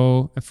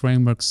outgrow a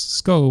framework's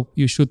scope,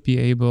 you should be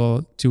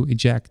able to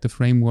eject the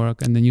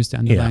framework and then use the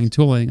underlying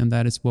tooling, and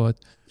that is what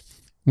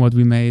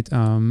we made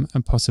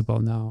possible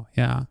now.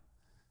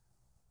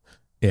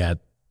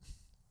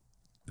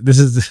 This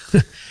is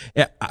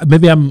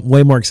maybe I'm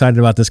way more excited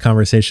about this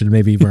conversation,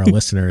 maybe even our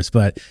listeners,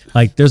 but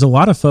like there's a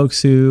lot of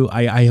folks who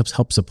I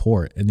help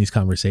support in these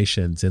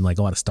conversations, and like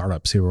a lot of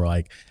startups who are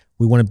like,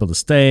 we want to build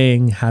this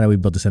thing, how do we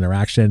build this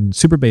interaction?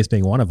 Superbase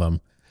being one of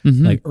them.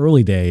 Like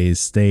early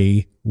days,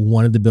 they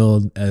wanted to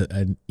build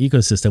an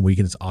ecosystem where you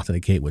can just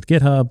authenticate with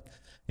GitHub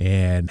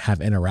and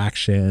have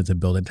interactions and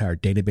build an entire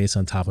database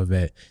on top of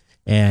it.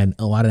 And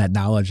a lot of that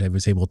knowledge I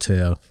was able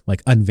to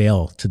like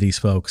unveil to these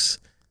folks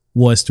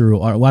was through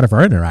a lot of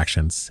our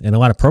interactions and a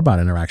lot of Probot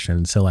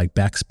interactions. So like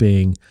Bex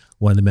being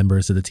one of the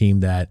members of the team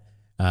that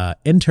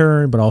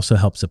interned, but also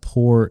helped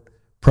support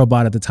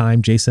Probot at the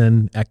time.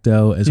 Jason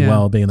Ecto as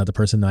well, being another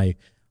person I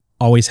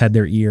always had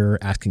their ear,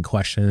 asking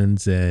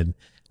questions, and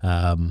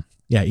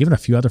even a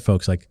few other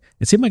folks. Like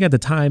it seemed like at the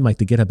time, like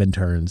the GitHub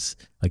interns,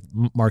 like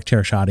Mark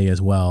Terashati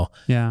as well.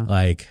 Yeah.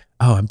 Like,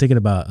 oh, I'm thinking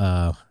about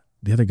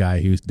the other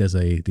guy who does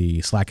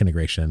the Slack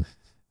integration.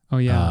 Oh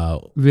yeah,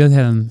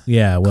 Wilhelm.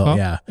 Yeah, well, Kopp,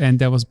 yeah, and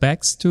there was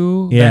Bex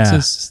too. Yeah,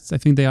 Bex I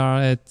think they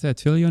are at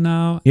Twilio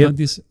now. Yep.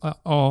 These are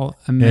all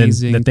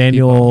amazing. And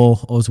Nathaniel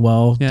people. as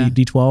well. Yeah.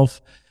 D12.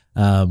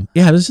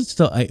 It was just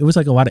it was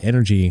like a lot of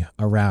energy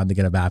around the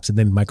GitHub apps, and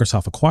then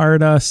Microsoft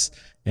acquired us,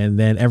 and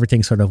then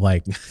everything sort of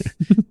like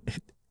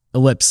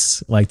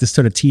ellipse, like this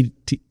sort of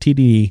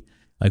TD.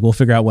 Like we'll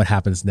figure out what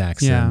happens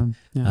next. Yeah,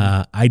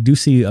 and, I do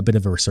see a bit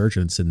of a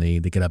resurgence in the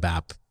GitHub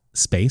app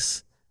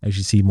space as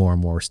you see more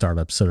and more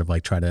startups sort of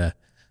like try to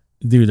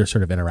do their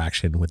sort of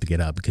interaction with the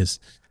GitHub, because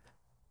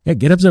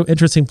GitHub's an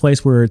interesting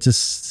place where it's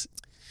just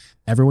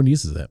everyone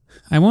uses it.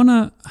 I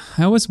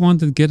always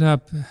wanted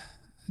GitHub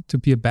to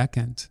be a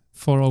backend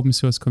for open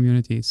source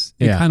communities.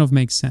 It kind of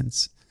makes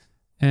sense.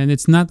 And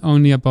it's not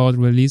only about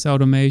release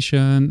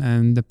automation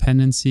and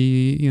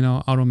dependency,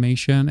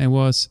 automation.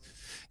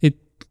 It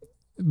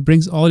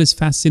brings all these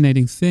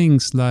fascinating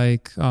things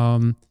like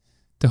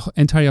the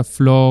entire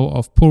flow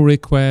of pull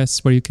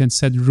requests where you can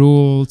set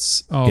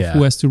rules of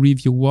who has to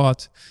review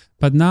what.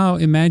 But now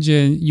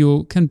imagine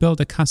you can build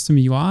a custom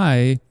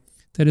UI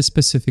that is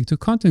specific to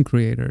content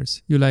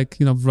creators. You like,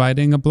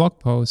 writing a blog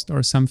post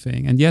or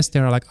something. And yes,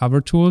 there are like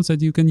other tools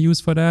that you can use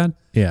for that.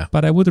 Yeah.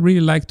 But I would really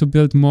like to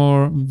build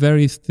more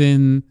very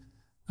thin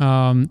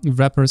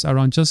wrappers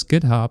around just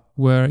GitHub,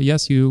 where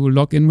yes, you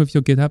log in with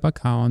your GitHub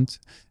account,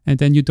 and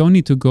then you don't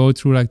need to go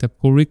through like the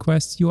pull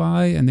request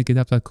UI and the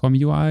GitHub.com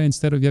UI.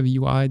 Instead of you have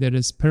a UI that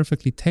is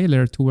perfectly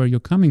tailored to where you're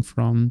coming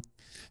from.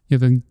 You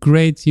have a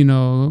great,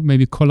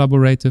 maybe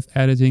collaborative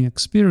editing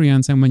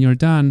experience, and when you're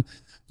done,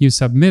 you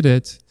submit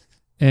it.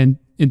 And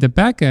in the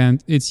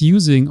backend, it's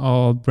using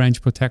all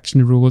branch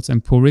protection rules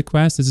and pull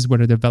requests. This is where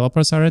the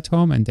developers are at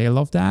home, and they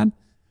love that.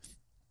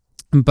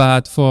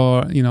 But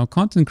for,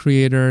 content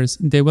creators,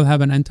 they will have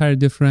an entire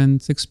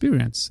different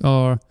experience.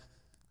 Or,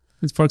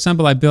 for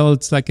example, I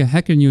built like a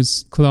Hacker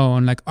News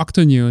clone, like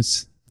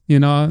Octonews,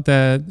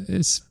 that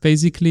is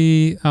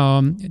basically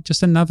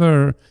just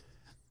another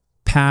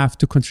path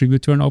to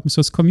contribute to an open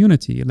source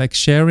community. Like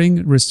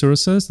sharing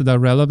resources that are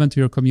relevant to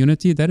your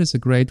community, that is a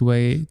great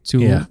way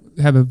to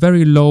have a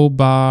very low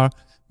bar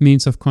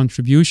means of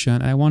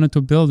contribution. I wanted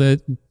to build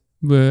it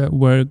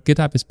where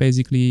GitHub is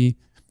basically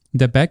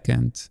the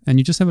backend, and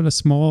you just have a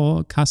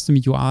small custom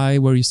UI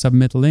where you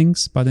submit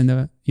links, but in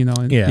the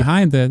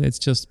behind it, it's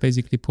just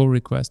basically pull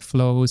request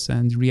flows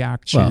and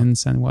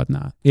reactions and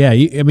whatnot. Yeah,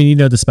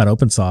 this about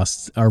open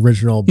source. Our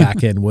original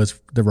backend was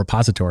the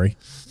repository.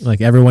 Like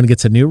everyone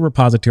gets a new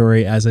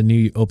repository as a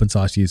new open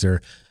source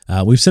user.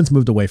 We've since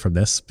moved away from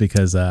this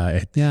because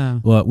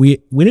we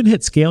didn't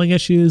hit scaling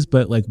issues,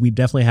 but like we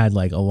definitely had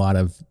like a lot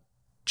of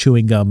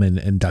chewing gum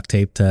and duct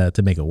tape to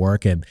make it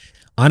work. And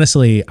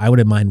honestly, I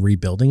wouldn't mind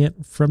rebuilding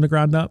it from the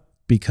ground up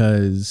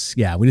because,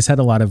 we just had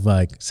a lot of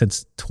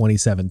since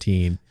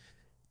 2017,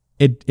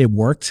 it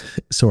worked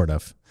sort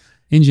of.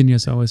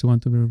 Engineers always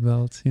want to be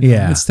rebuilt.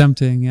 It's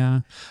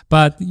tempting,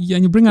 But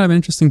and you bring up an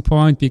interesting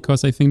point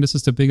because I think this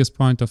is the biggest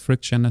point of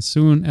friction. As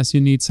soon as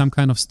you need some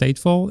kind of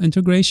stateful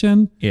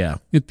integration,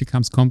 it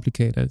becomes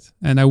complicated.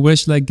 And I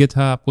wish like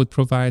GitHub would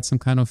provide some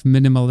kind of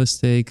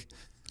minimalistic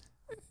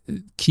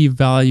key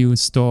value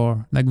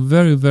store, like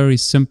very, very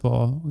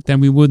simple. Then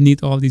we would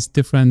need all these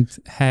different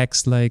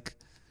hacks like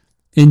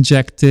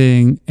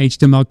injecting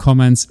HTML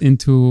comments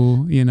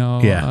into,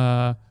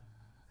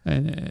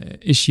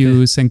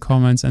 issues and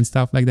comments and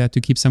stuff like that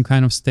to keep some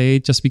kind of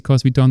state just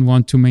because we don't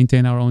want to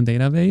maintain our own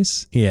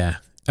database. Yeah.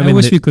 I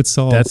wish we could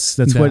solve that's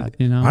that, what,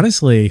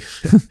 honestly,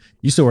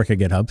 used to work at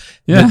GitHub.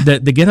 Yeah. The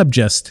GitHub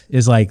gist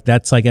is like,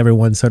 that's like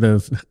everyone's sort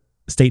of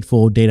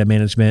stateful data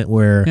management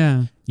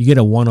where you get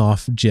a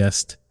one-off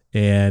gist.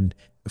 And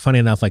funny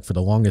enough, like for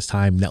the longest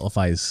time,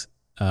 Netlify's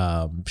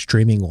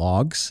streaming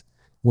logs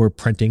were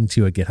printing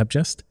to a GitHub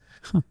gist.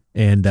 Huh.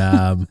 And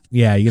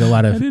you get a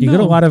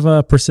lot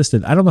of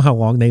persistent. I don't know how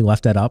long they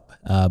left that up,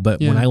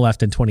 but when I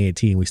left in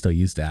 2018, we still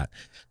used that.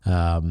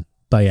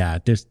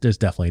 But there's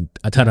definitely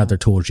a ton of other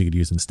tools you could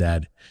use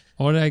instead.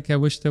 Or like I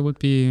wish there would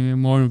be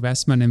more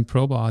investment in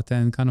Probot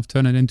and kind of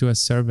turn it into a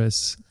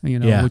service,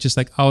 which is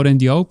like out in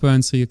the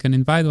open, so you can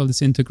invite all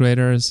these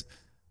integrators.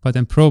 But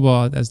then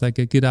Probot as like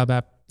a GitHub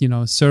app,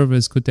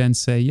 service could then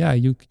say,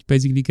 you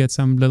basically get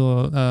some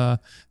little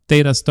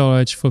data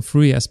storage for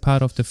free as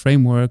part of the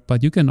framework,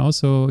 but you can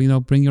also,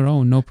 bring your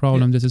own, no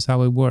problem. This is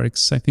how it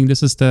works. I think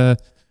this is the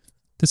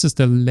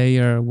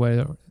layer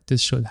where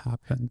this should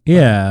happen.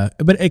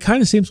 But it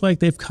kind of seems like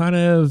they've kind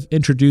of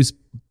introduced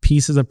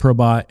pieces of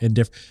Probot in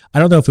different. I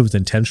don't know if it was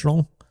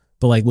intentional,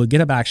 but like with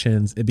GitHub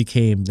Actions,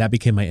 that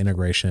became my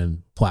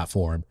integration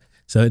platform.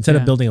 So instead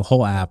of Yeah. building a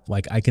whole app,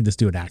 like I can just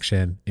do an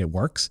action, it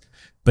works.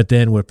 But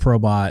then with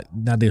Probot,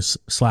 now there's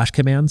slash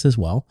commands as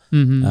well,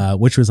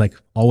 which was like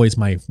always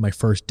my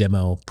first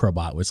demo.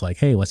 Probot was like,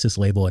 hey, let's just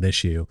label an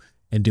issue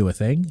and do a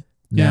thing.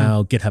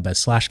 Now GitHub has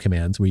slash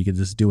commands where you can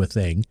just do a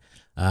thing.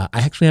 I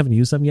actually haven't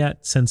used them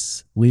yet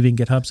since leaving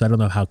GitHub, so I don't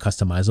know how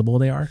customizable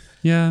they are.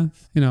 Yeah,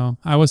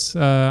 I was,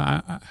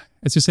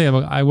 as you say,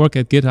 I work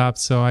at GitHub,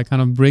 so I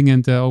kind of bring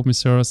in the open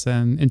source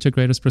and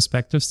integrators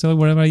perspective still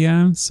wherever I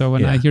am. So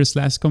when I hear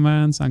slash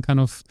commands, I'm kind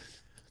of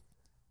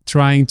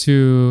trying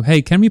to,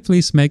 hey, can we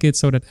please make it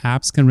so that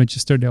apps can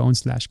register their own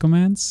slash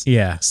commands?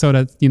 Yeah. So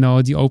that,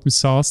 the open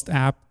sourced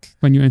app,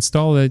 when you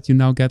install it, you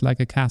now get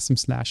like a custom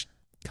slash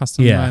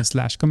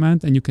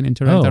command, and you can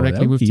interact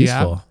directly with the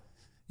app.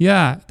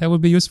 Yeah, that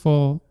would be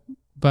useful,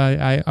 but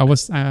I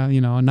was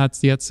not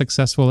yet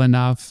successful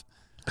enough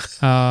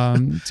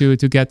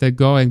to get that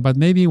going. But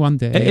maybe one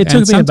day. It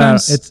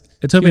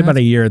took me about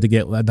a year to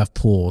get enough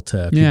pull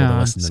to people to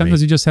listen to me.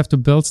 Sometimes you just have to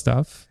build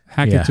stuff,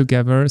 hack it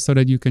together so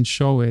that you can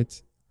show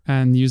it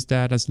and use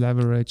that as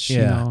leverage.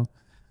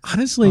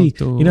 Honestly,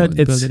 build it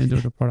into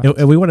the product.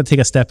 And we want to take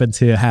a step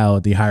into how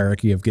the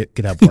hierarchy of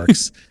GitHub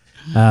works.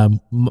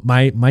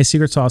 My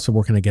secret sauce for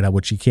working at GitHub,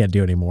 which you can't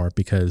do anymore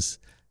because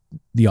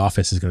the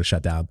office is going to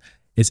shut down,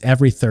 is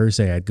every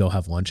Thursday I'd go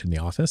have lunch in the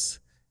office,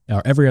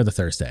 or every other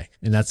Thursday.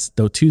 And that's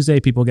though Tuesday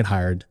people get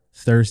hired.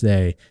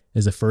 Thursday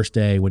is the first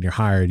day when you're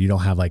hired. You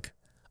don't have like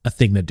a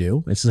thing to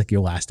do. It's just like your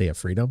last day of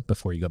freedom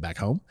before you go back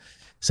home.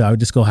 So I would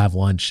just go have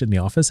lunch in the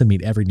office and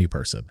meet every new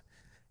person.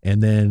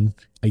 And then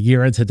a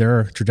year into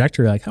their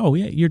trajectory, like, oh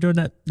yeah, you're doing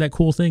that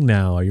cool thing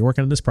now, or you're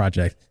working on this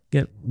project.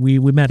 We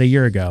met a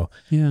year ago.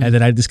 And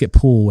then I just get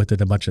pulled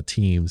within a bunch of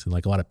teams and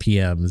like a lot of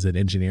PMs and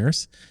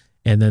engineers.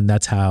 And then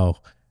that's how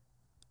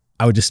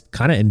I would just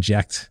kind of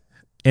inject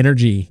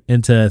energy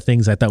into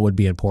things I thought would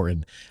be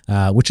important,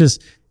 which is,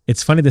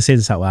 it's funny to say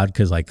this out loud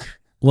because like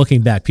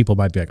looking back, people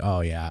might be like, oh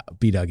yeah,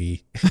 B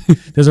Dougie.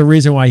 There's a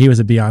reason why he was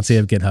a Beyonce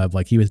of GitHub.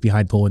 Like he was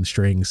behind pulling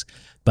strings,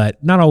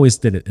 but not always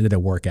did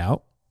it work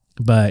out.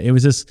 But it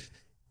was just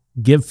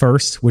give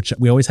first, which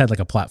we always had like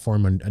a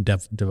platform on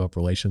developer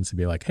relations to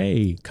be like,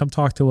 hey, come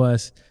talk to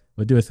us.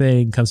 We'll do a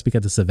thing. Come speak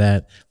at this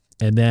event.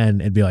 And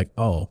then it'd be like,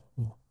 oh,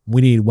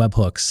 we need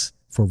webhooks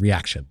for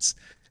reactions.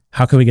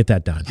 How can we get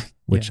that done?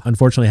 Which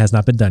unfortunately has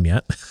not been done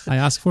yet. I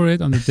asked for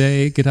it on the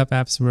day GitHub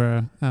apps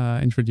were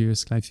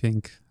introduced, I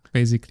think,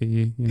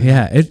 basically.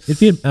 Yeah, it'd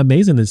be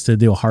amazing is to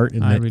do a heart,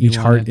 and that each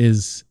heart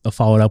is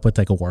followed up with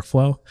like a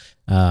workflow.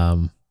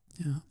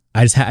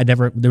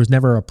 There was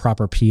never a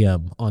proper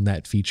PM on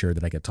that feature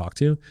that I could talk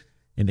to.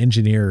 And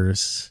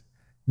engineers,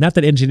 not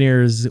that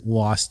engineers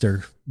lost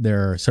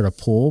their sort of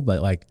pull,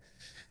 but like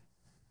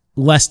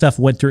less stuff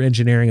went through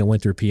engineering and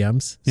went through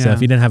PMs. So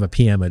if you didn't have a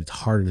PM, it's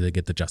harder to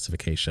get the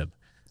justification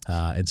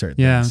in certain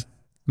things.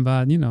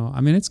 But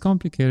it's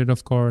complicated,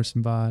 of course,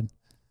 but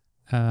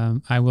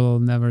I will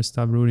never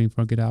stop rooting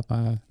for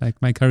GitHub.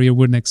 Like my career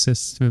wouldn't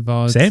exist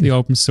without the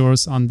open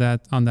source on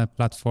that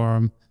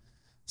platform.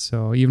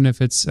 So even if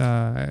it's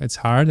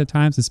hard at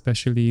times,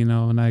 especially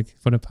like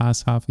for the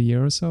past half a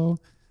year or so,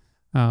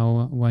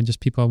 when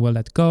just people will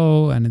let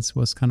go and it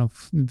was kind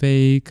of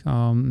vague,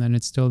 and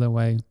it's still that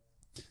way.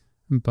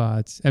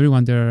 But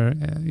everyone there,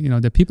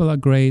 the people are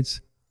great,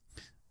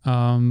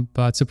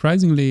 but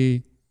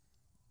surprisingly,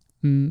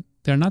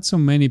 there are not so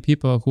many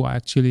people who are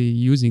actually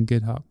using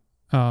GitHub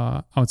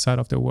outside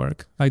of their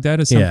work. Like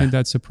that is something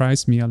that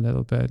surprised me a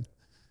little bit.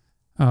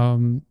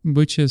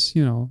 Which is,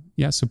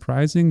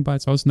 surprising, but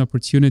it's also an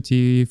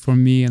opportunity for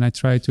me. And I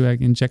try to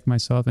inject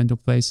myself into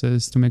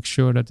places to make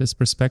sure that this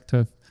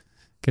perspective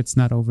gets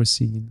not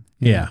overseen.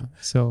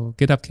 So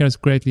GitHub cares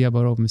greatly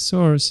about open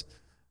source,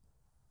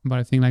 but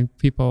I think like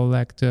people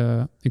lack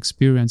the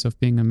experience of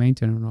being a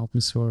maintainer on open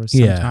source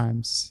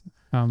sometimes.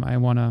 I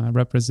want to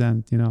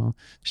represent,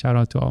 shout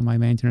out to all my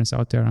maintainers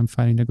out there. I'm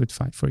fighting a good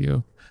fight for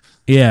you.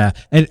 Yeah.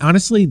 And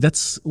honestly,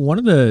 that's one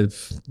of the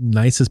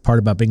nicest part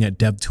about being at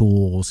dev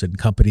tools and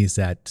companies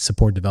that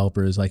support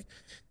developers. Like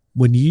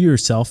when you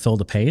yourself feel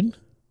the pain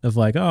of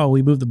like, oh,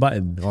 we moved the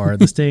button or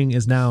this thing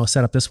is now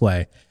set up this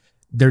way,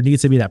 there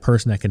needs to be that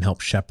person that can help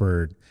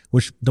shepherd,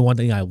 which the one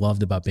thing I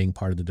loved about being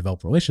part of the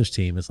developer relations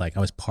team is like I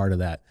was part of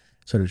that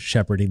sort of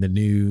shepherding the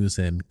news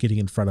and getting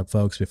in front of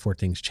folks before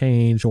things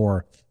change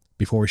or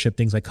before we ship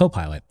things like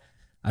Copilot.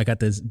 I got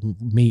to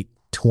meet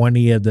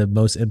 20 of the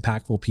most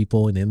impactful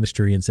people in the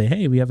industry and say,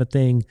 hey, we have a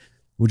thing.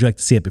 Would you like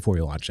to see it before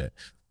you launch it?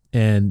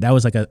 And that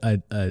was like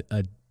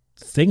a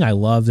thing I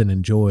loved and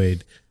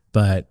enjoyed.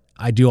 But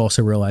I do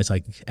also realize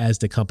like as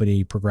the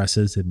company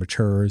progresses and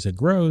matures and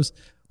grows,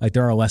 like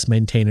there are less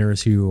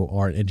maintainers who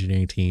are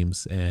engineering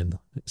teams and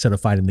sort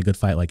of fighting the good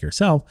fight like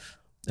yourself.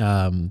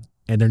 And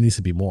there needs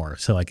to be more.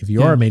 So like if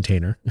you are a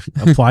maintainer,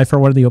 apply for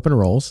one of the open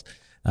roles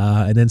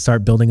and then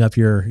start building up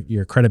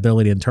your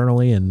credibility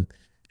internally and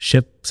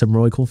ship some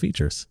really cool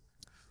features.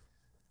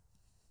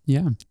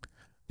 Yeah.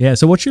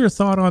 So what's your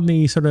thought on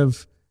the sort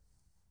of,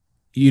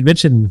 you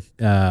mentioned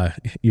you're at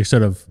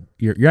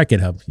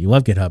GitHub. You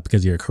love GitHub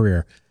because of your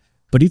career.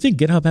 But do you think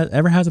GitHub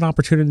ever has an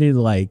opportunity to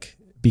like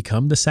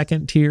become the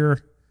second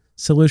tier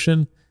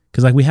solution.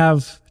 Because like we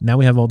have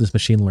all this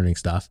machine learning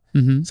stuff.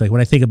 Mm-hmm. So like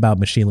when I think about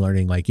machine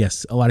learning, like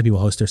yes, a lot of people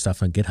host their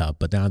stuff on GitHub,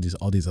 but now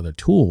all these other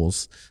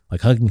tools like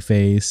Hugging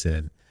Face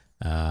and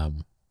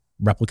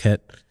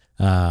Replicate.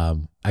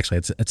 Actually,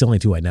 it's only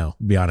two I know,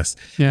 to be honest.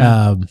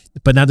 Yeah.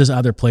 But now there's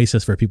other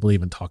places for people to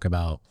even talk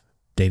about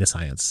data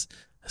science.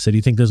 So do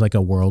you think there's like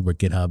a world where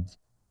GitHub,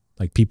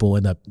 like people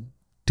end up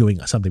doing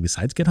something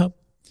besides GitHub?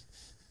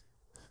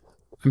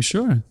 I'm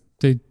sure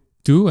they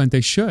do, and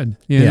they should,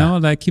 you know,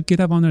 like keep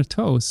GitHub on their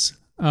toes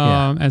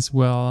as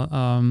well.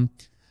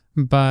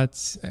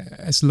 But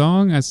as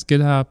long as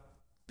GitHub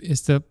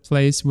is the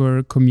place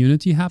where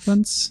community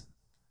happens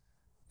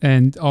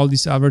and all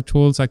these other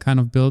tools are kind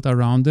of built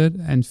around it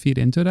and feed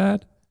into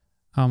that,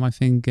 I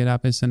think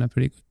GitHub is in a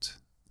pretty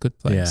good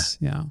place.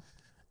 Yeah.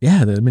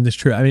 I mean, that's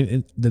true. I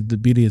mean, the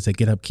beauty is that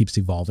GitHub keeps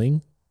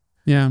evolving.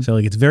 Yeah. So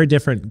like it's very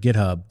different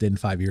GitHub than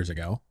 5 years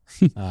ago,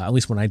 at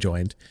least when I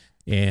joined.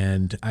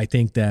 And I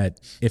think that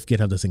if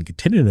GitHub doesn't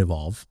continue to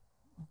evolve,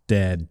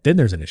 then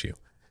there's an issue.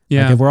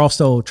 Yeah. Like if we're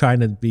also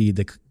trying to be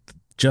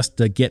just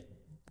the Git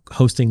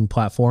hosting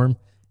platform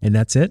and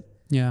that's it.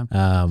 Yeah.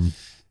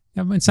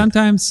 Yeah, but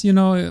sometimes, you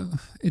know,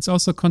 it's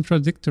also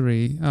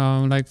contradictory.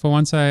 Like for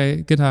one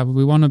side, GitHub,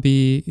 we want to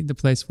be the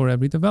place for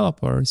every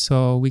developer.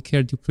 So we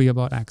care deeply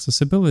about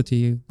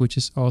accessibility, which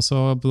is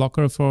also a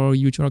blocker for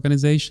huge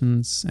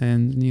organizations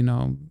and, you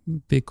know,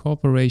 big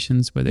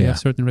corporations where they have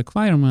certain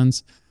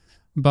requirements.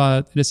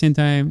 But at the same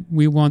time,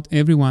 we want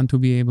everyone to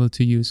be able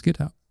to use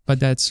GitHub.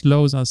 But that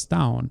slows us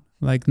down.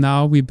 Like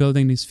now we're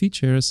building these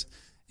features,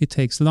 it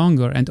takes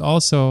longer. And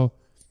also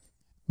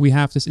we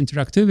have this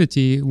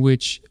interactivity,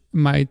 which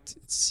might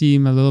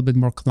seem a little bit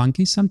more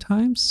clunky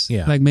sometimes.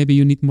 Yeah. Like maybe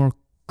you need more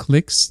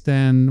clicks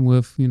than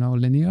with, you know,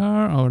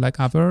 linear or like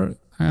other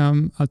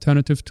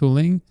alternative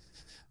tooling,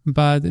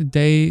 but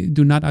they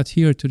do not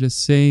adhere to the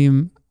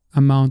same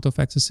amount of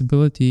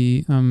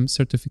accessibility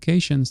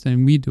certifications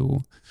than we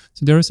do.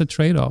 So there is a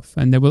trade-off,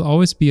 and there will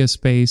always be a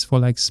space for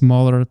like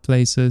smaller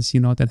places, you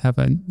know, that have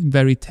a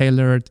very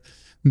tailored,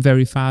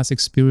 very fast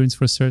experience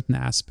for certain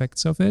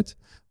aspects of it.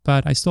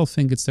 But I still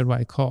think it's the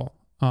right call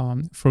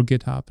for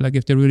GitHub. Like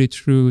if they're really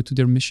true to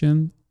their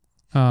mission,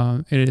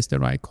 it is the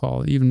right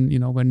call. Even, you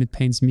know, when it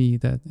pains me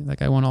that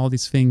like I want all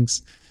these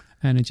things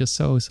and it's just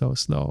so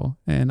slow.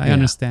 And I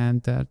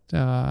understand that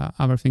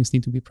other things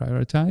need to be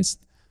prioritized.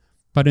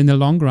 But in the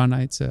long run,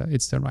 it's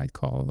the right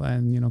call.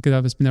 And, you know,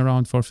 GitHub has been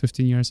around for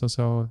 15 years or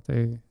so.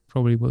 They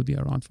probably will be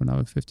around for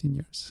another 15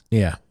 years.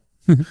 Yeah.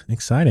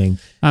 Exciting.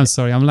 I'm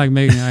sorry. I'm like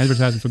making an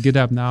advertisement for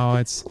GitHub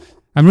now.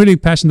 I'm really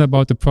passionate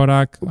about the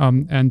product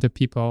and the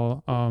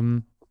people.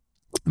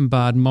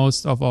 But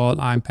most of all,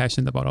 I'm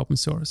passionate about open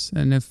source.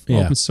 And if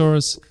open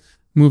source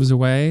moves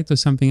away to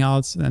something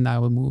else, then I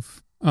will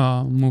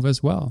move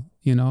as well,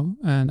 you know.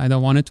 And I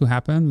don't want it to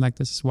happen. Like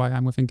this is why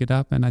I'm within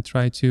GitHub, and I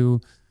try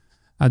to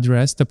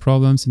address the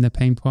problems and the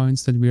pain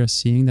points that we are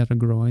seeing that are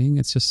growing.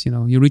 It's just, you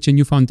know, you reach a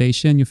new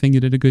foundation, you think you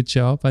did a good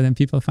job, but then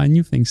people find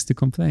new things to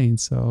complain.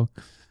 So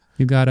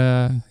you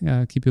gotta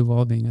keep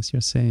evolving, as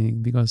you're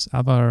saying, because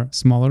other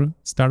smaller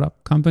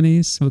startup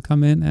companies will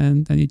come in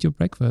and eat your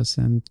breakfast.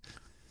 And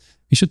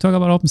we should talk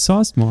about open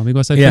source more,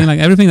 because I think like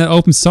everything that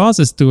open source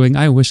is doing,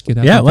 I wish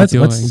GitHub was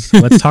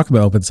doing. Let's talk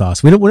about open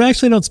source. We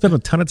actually don't spend a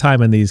ton of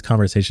time in these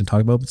conversations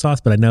talking about open source,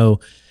 but I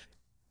know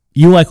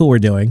you like what we're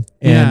doing,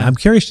 and I'm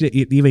curious to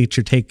even get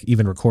your take,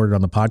 even recorded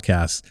on the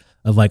podcast,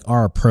 of like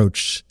our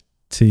approach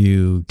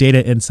to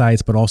data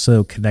insights, but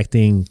also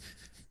connecting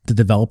the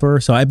developer.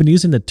 So I've been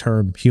using the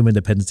term human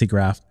dependency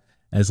graph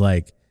as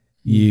like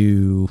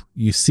you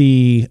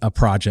see a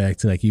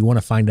project, like you want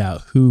to find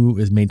out who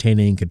is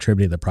maintaining,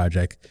 contributing to the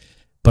project,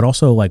 but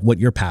also like what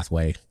your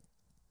pathway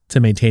to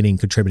maintaining,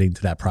 contributing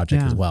to that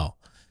project as well.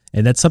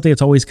 And that's something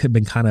that's always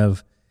been kind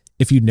of,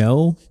 if you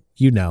know,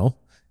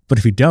 but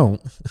if you don't,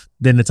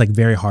 then it's like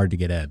very hard to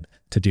get in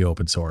to do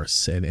open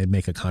source and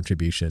make a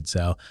contribution.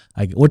 So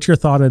like, what's your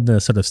thought on the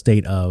sort of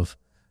state of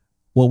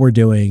what we're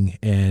doing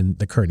and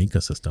the current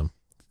ecosystem?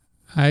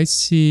 I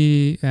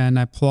see and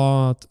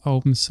applaud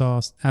open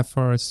source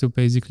efforts to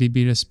basically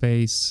be the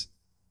space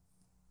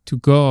to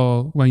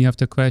go when you have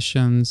the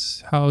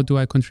questions, how do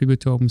I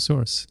contribute to open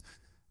source?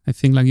 I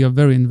think like you're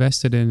very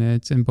invested in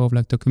it, in both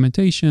like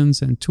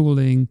documentations and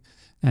tooling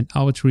and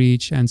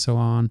outreach and so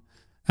on.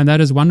 And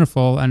that is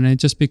wonderful. And it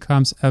just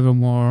becomes ever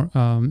more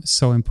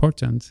so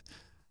important.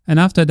 And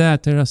after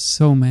that, there are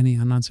so many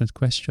unanswered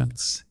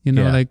questions, you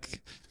know,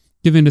 like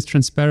given this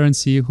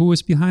transparency, who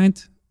is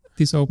behind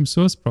these open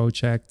source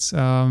projects?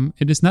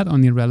 It is not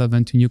only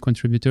relevant to new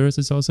contributors,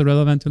 it's also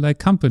relevant to like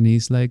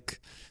companies. Like,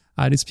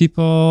 are these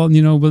people,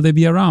 you know, will they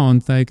be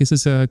around? Like, is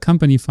this a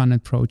company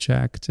funded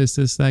project? Is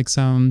this like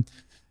some,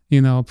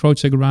 you know,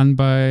 project run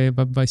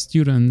by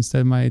students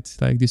that might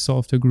like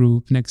dissolve the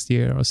group next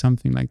year or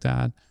something like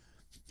that?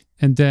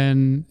 And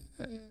then,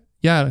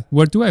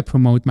 where do I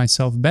promote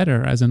myself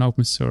better as an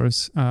open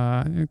source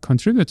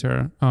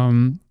contributor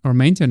or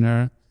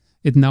maintainer?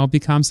 It now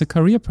becomes a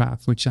career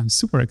path, which I'm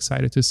super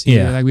excited to see.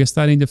 Like we're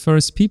starting the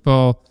first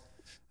people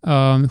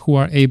who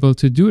are able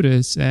to do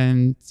this,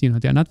 and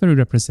they're not very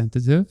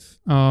representative.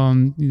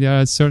 There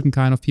are certain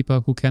kind of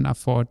people who can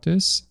afford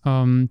this,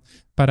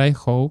 but I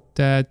hope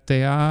that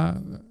they are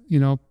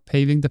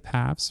paving the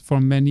paths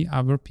for many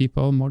other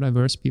people, more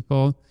diverse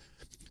people,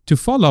 to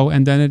follow.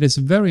 And then it is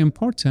very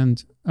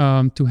important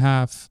to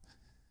have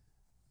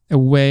a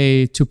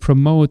way to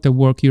promote the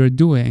work you're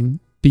doing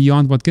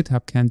beyond what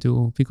GitHub can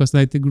do, because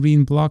like the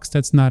green blocks,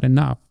 that's not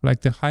enough.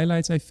 Like the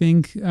highlights, I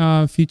think,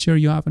 feature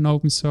you have in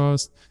open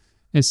source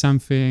is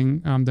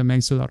something that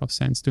makes a lot of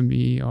sense to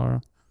me.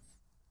 Or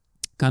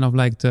kind of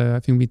like I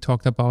think we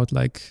talked about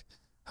like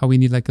how we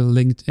need like a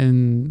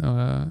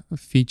LinkedIn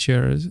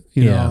feature,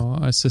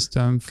 a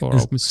system for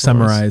open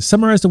source.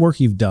 Summarize the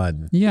work you've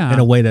done in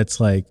a way that's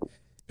like,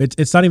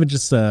 it's not even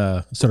just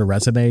a sort of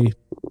resume,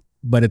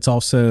 but it's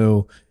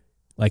also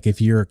like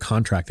if you're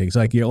contracting. So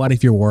like a lot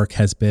of your work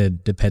has been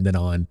dependent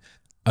on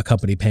a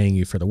company paying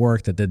you for the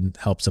work that didn't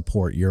help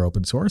support your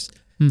open source.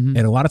 Mm-hmm.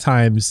 And a lot of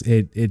times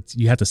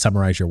you have to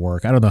summarize your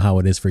work. I don't know how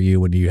it is for you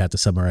when you have to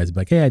summarize,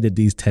 like, hey, I did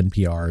these 10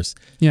 PRs.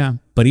 Yeah.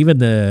 But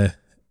even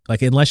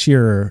unless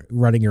you're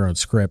running your own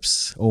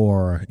scripts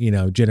or,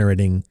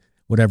 generating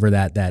whatever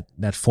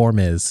that form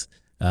is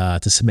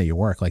to submit your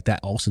work, like that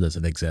also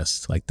doesn't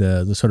exist. Like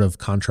the sort of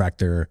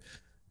contractor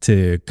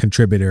to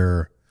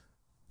contributor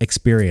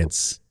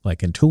experience,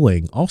 like in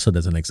tooling, also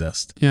doesn't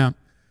exist. Yeah.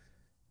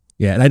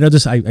 Yeah, and I know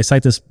this. I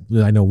cite this.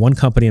 I know one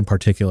company in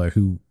particular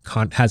who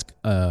has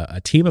a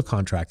team of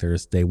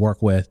contractors they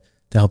work with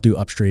to help do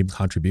upstream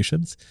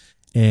contributions,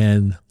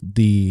 and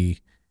the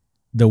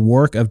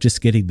work of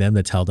just getting them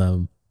to tell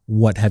them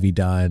what have you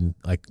done,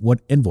 like what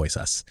invoice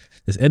us,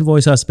 just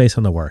invoice us based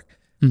on the work.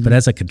 Mm-hmm. But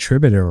as a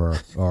contributor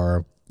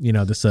or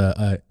this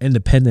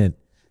independent,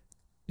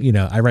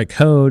 I write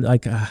code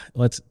like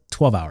let's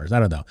 12 hours. I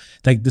don't know,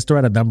 like just throw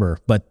out a number,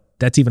 but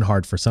that's even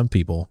hard for some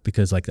people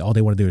because like all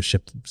they want to do is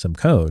ship some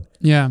code.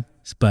 Yeah.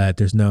 But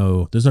there's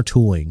no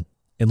tooling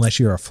unless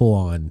you're a full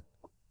on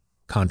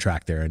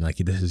contractor and like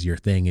this is your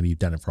thing and you've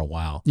done it for a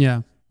while.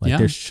 Yeah. Like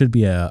there should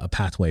be a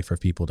pathway for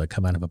people to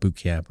come out of a boot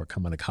camp or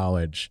come out of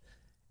college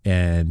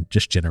and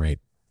just generate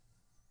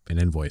an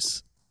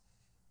invoice.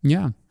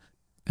 Yeah.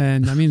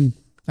 And I mean,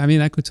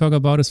 I could talk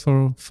about this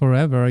for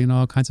forever,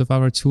 all kinds of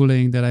other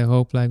tooling that I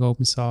hope like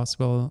open source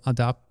will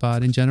adopt.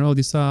 But in general,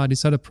 these are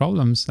the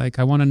problems. Like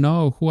I want to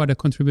know who are the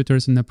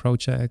contributors in the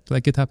project.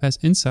 Like GitHub has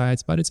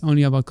insights, but it's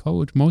only about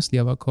code, mostly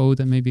about code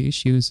and maybe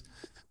issues.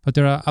 But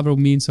there are other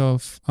means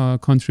of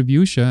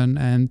contribution.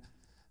 And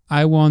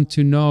I want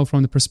to know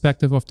from the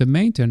perspective of the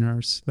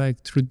maintainers,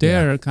 like through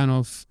their kind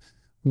of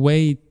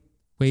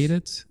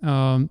weighted,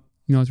 through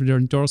their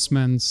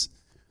endorsements,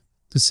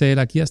 to say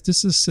like, yes,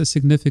 this is a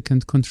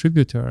significant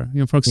contributor.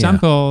 For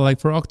example, like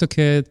for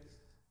OctoKit,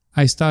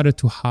 I started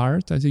to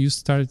heart. You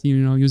started,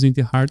 using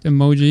the heart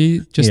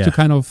emoji just to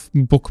kind of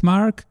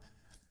bookmark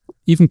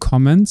even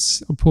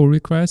comments or pull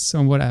requests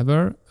or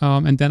whatever.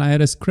 And then I had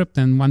a script,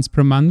 and once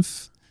per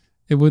month,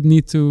 it would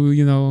need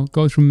to,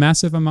 go through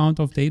massive amount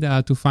of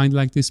data to find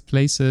like these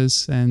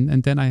places.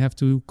 And then I have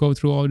to go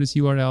through all these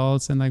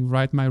URLs and like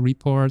write my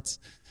reports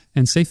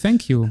and say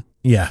thank you.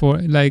 Yeah. For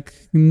like.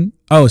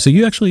 So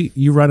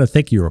you run a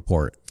thank you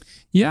report.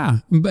 Yeah.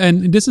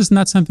 And this is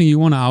not something you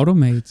want to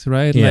automate,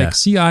 right? Yeah. Like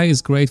CI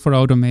is great for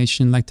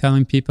automation, like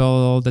telling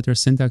people that their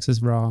syntax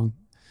is wrong.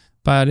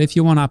 But if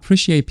you want to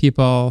appreciate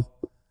people,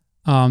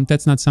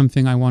 that's not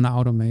something I want to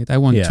automate. I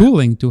want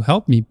tooling to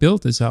help me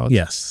build this out.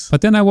 Yes.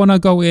 But then I want to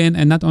go in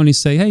and not only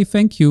say, hey,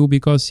 thank you,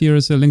 because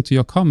here's a link to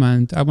your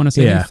comment. I want to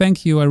say, hey,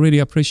 thank you. I really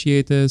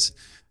appreciate this.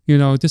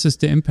 This is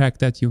the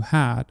impact that you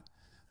had.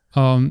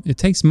 It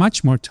takes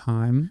much more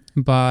time,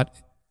 but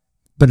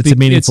it's a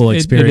meaningful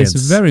experience. It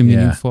is very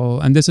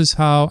meaningful. And this is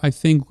how I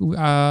think we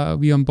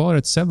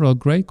onboarded several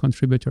great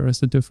contributors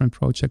to different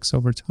projects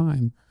over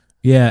time.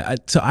 Yeah.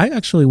 So I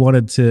actually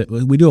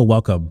we do a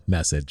welcome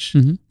message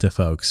to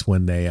folks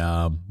when they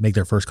make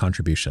their first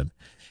contribution,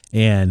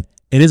 and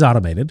it is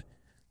automated,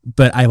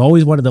 but I've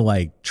always wanted to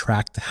like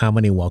track how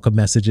many welcome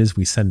messages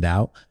we send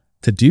out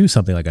to do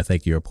something like a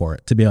thank you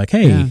report, to be like,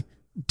 hey,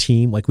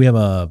 team, like we have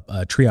a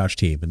triage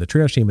team, and the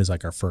triage team is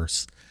like our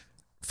first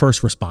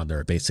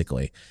responder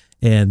basically.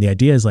 And the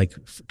idea is like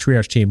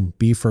triage team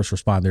be first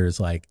responders,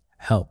 like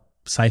help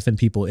siphon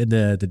people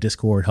into the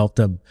Discord, help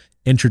them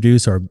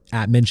introduce or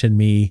mention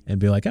me and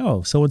be like,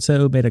 oh,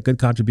 so-and-so made a good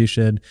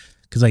contribution.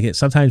 Cause like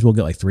sometimes we'll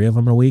get like 3 of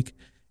them in a week,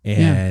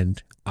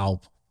 and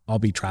I'll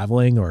be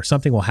traveling or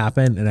something will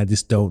happen and I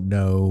just don't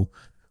know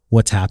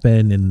what's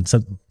happened. And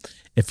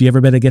if you ever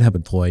been a GitHub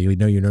employee, you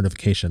know your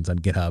notifications on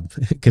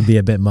GitHub can be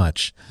a bit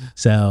much.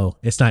 So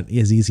it's not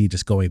as easy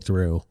just going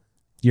through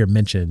your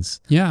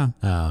mentions. Yeah.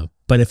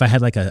 But if I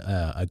had like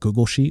a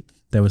Google sheet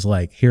that was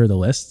like, here are the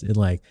lists, and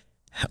like,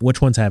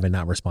 which ones have I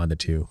not responded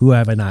to? Who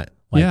have I not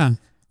like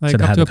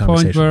up to a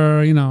point where,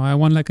 I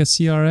want like a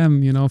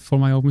CRM, for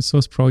my open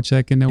source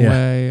project in a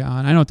way.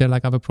 And I know there are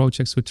like other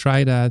projects who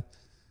try that,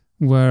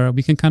 where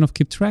we can kind of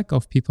keep track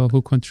of people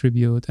who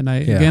contribute. And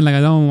I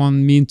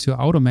don't mean to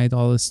automate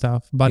all this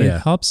stuff, but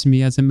it helps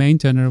me as a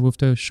maintainer with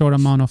the short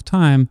amount of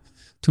time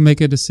to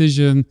make a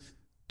decision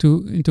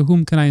into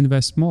whom can I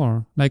invest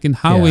more. Like in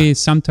Howie,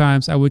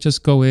 sometimes I would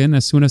just go in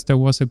as soon as there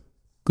was a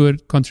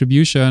good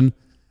contribution,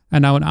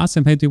 and I would ask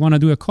them, hey, do you want to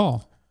do a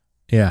call?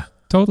 Yeah.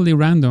 Totally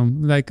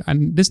random. Like,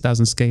 and this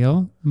doesn't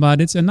scale,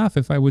 but it's enough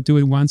if I would do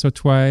it once or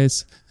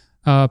twice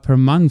per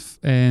month.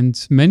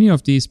 And many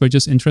of these were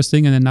just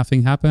interesting and then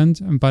nothing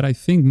happened. But I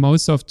think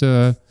most of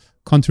the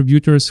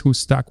contributors who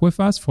stuck with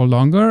us for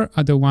longer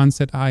are the ones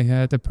that I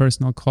had a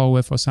personal call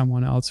with or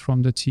someone else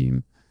from the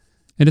team.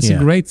 And it's a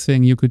great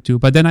thing you could do.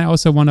 But then I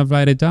also want to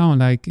write it down,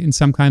 like in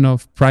some kind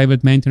of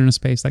private maintenance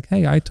space, like,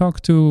 hey, I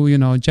talked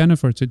to,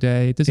 Jennifer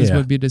today. This is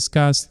what we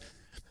discussed.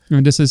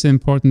 And this is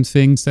important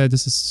things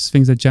this is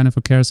things that Jennifer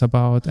cares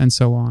about, and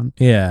so on.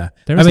 Yeah.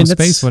 There is no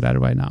space for that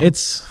right now.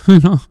 It's,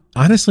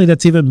 honestly,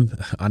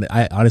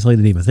 I honestly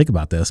didn't even think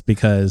about this,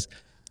 because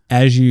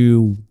as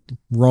you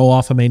roll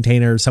off a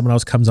maintainer, someone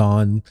else comes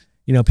on,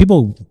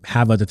 people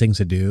have other things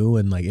to do.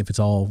 And like, if it's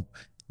all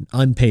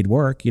unpaid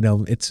work,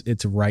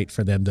 it's right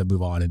for them to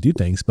move on and do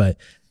things. But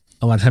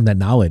a lot of time that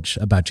knowledge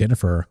about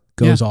Jennifer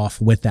goes off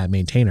with that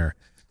maintainer.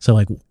 So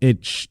like there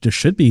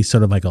should be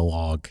sort of like a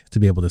log to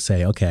be able to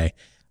say, okay,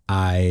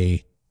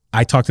 I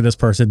talked to this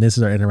person, this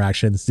is our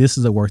interactions, this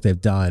is the work they've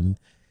done.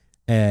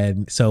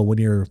 And so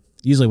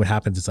usually what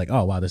happens is like,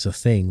 oh wow, there's a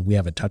thing we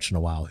haven't touched in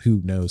a while.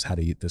 Who knows how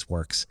this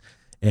works?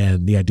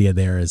 And the idea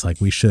there is like,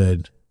 we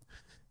should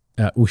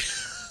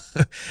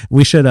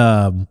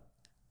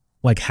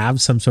like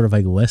have some sort of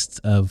like list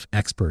of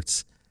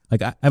experts.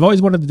 Like I've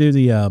always wanted to do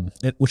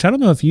the, which I don't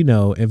know if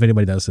if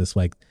anybody does this,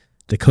 like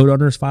the code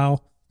owners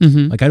file.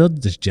 Like I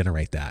don't just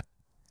generate that.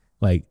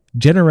 Like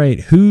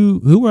generate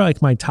who are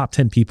like my top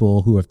 10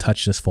 people who have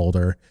touched this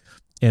folder.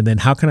 And then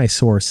how can I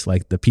source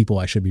like the people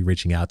I should be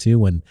reaching out to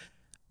when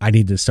I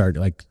need to start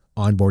like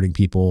onboarding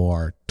people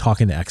or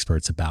talking to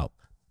experts about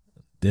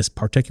this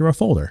particular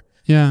folder.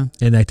 Yeah.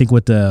 And I think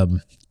with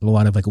a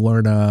lot of like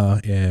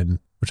Lerna, and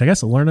which I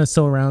guess Lerna is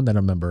still around, I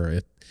don't remember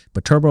it,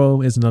 but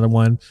Turbo is another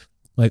one.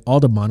 Like all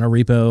the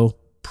monorepo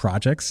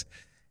projects,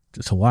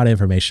 just a lot of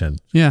information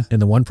in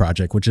the one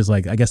project, which is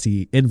like, I guess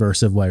the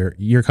inverse of where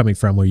you're coming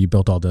from, where you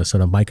built all the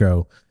sort of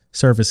micro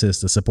services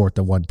to support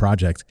the one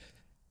project.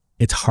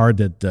 It's hard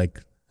to like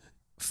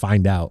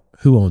find out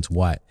who owns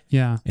what.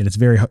 Yeah. And it's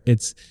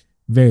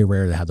very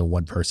rare to have the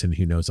one person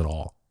who knows it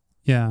all.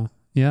 Yeah.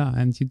 Yeah.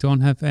 And you don't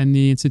have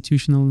any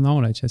institutional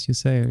knowledge, as you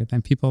say,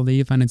 and people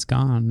leave and it's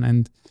gone.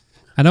 And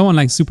I don't want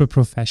like super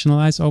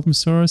professionalized open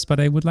source,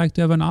 but I would like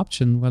to have an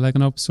option where like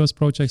an open source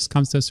project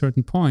comes to a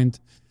certain point.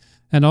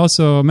 And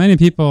also many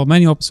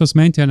open source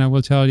maintainers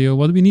will tell you,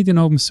 what we need in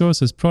open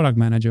source is product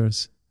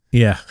managers.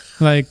 Yeah.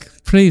 Like,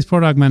 please,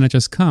 product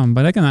managers come.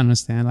 But I can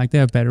understand, like, they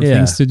have better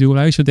things to do.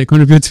 Why should they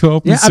contribute to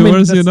open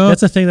source,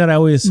 That's the thing that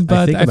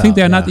I think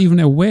they're not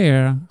even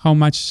aware how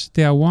much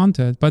they are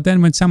wanted. But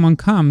then when someone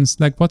comes,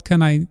 like, what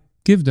can I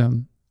give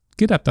them?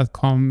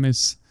 GitHub.com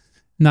is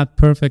not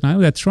perfect. I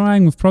know they're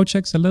trying with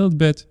projects a little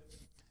bit,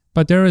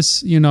 but there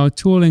is,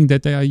 tooling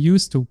that they are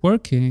used to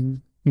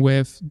working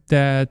with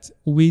that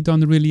we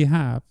don't really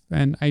have.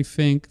 And I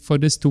think for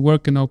this to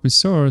work in open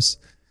source,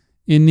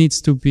 it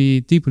needs to be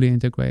deeply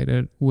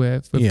integrated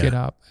with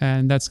GitHub.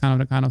 And that's kind of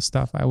the kind of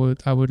stuff I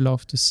would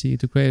love to see,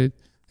 to create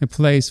a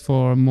place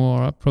for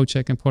more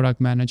project and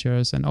product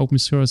managers. And open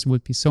source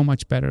would be so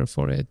much better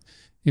for it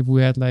if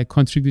we had like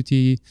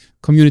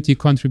community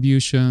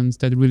contributions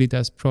that really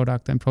does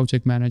product and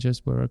project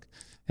managers work.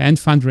 And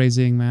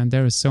fundraising, man,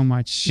 there is so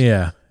much.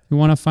 Yeah. You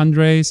want to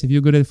fundraise, if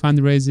you're good at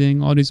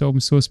fundraising, all these open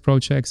source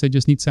projects, they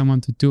just need someone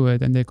to do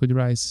it, and they could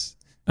raise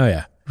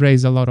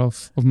a lot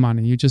of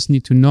money. You just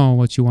need to know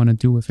what you want to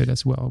do with it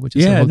as well, which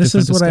is a whole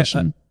different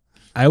discussion.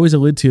 I always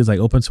allude to is like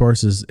open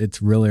source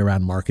it's really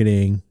around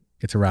marketing.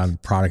 It's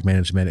around product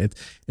management.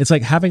 It's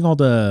like having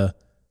open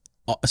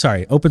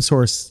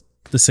source,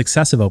 the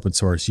success of open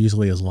source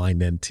usually is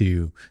lined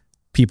into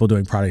people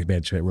doing product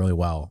management really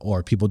well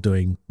or people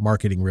doing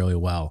marketing really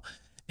well.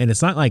 And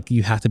it's not like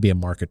you have to be a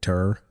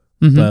marketer,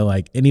 but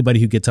like anybody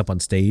who gets up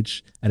on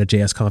stage at a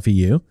JSConf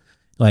EU,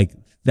 like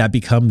that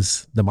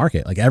becomes the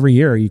market. Like every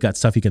year you got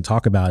stuff you can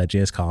talk about at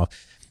JSConf.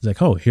 It's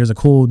like, oh, here's a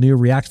cool new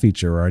React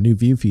feature or a new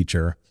Vue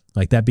feature.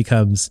 Like that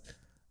becomes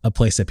a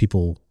place that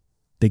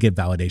they get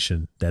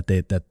validation that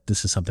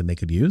this is something they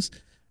could use.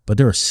 But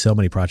there are so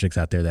many projects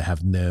out there that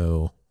have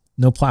no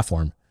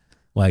platform,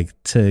 like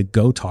to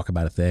go talk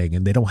about a thing,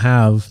 and they don't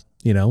have,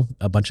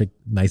 a bunch of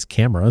nice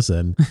cameras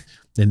and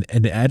an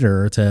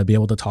editor to be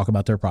able to talk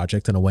about their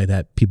project in a way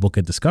that people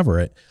could discover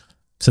it.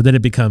 So then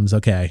it becomes,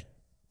 okay,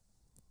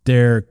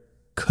 there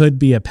could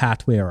be a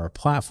pathway or a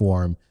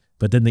platform,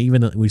 but then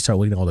we start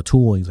looking at all the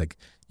toolings. Like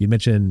you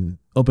mentioned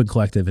Open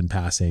Collective in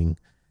passing,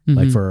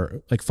 like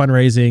for like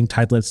fundraising,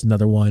 Titleist's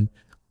another one.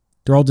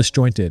 They're all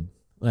disjointed.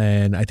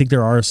 And I think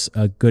there are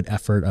a good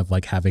effort of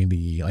like having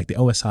the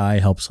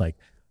OSI helps like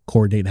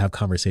coordinate and have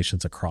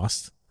conversations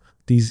across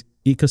these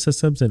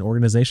ecosystems and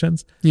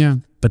organizations. Yeah.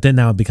 But then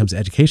now it becomes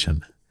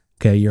education.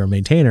 Okay. You're a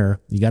maintainer.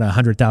 You got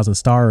 100,000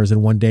 stars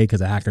in one day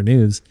because of Hacker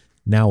News.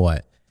 Now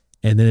what?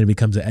 And then it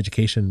becomes an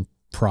education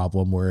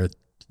problem where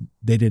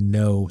they didn't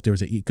know there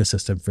was an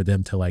ecosystem for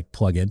them to like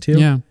plug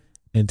into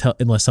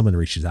unless someone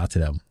reaches out to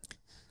them.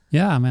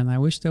 Yeah, man, I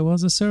wish there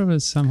was a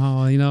service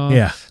somehow,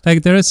 Yeah.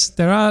 Like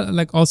there are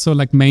like also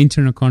like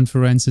maintainer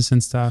conferences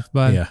and stuff,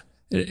 but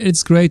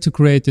it's great to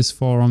create these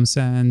forums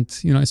and,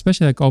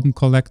 especially like Open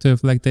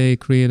Collective, like they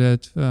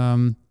created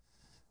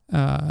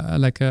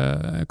like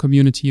a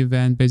community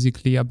event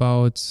basically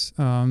about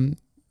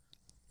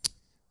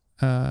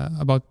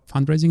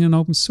fundraising and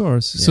open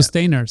source.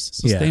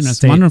 Sustainers,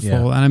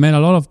 wonderful. And I met a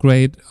lot of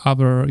great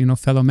other,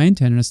 fellow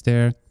maintainers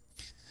there.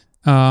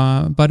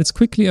 But it's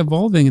quickly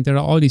evolving. There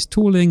are all these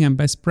tooling and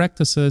best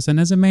practices. And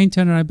as a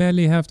maintainer, I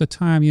barely have the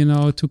time,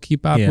 to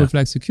keep up with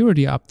like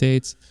security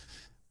updates.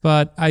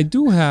 But I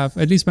do have,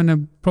 at least when a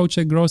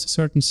project grows a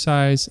certain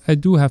size, I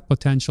do have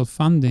potential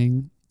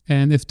funding.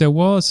 And if there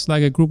was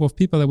like a group of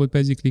people that would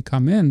basically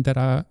come in that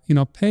are,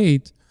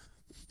 paid,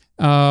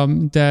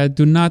 that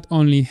do not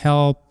only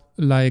help,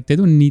 like they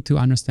don't need to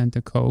understand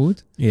the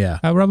code. Yeah.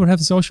 I rather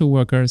have social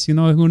workers,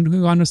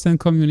 who understand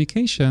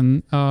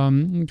communication,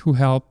 who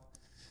help,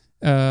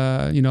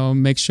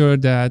 make sure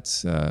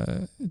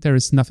that there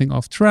is nothing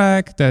off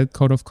track, that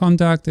code of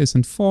conduct is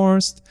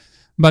enforced,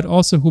 but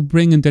also who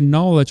bring in the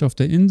knowledge of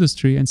the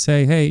industry and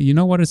say, hey, you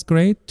know what is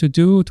great to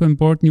do to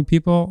onboard new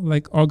people?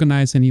 Like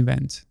organize an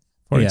event,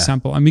 for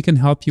example, and we can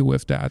help you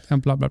with that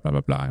and blah, blah, blah,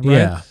 blah, blah, right?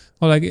 Yeah.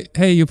 Or like,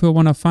 hey, if you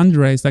want to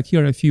fundraise, like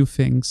here are a few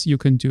things you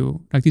can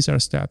do. Like these are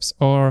steps.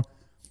 Or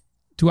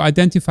to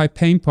identify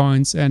pain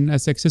points, and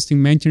as the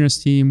existing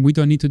maintenance team, we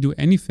don't need to do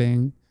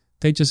anything.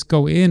 They just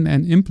go in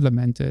and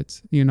implement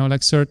it,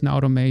 like certain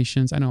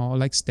automations,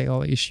 like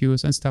stale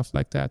issues and stuff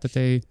like that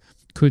they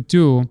could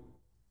do,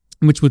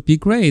 which would be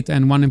great.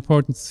 And one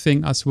important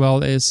thing as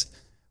well is,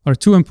 or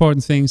two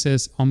important things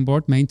is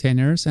onboard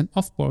maintainers and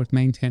offboard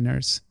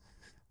maintainers.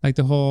 Like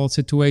the whole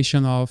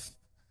situation of,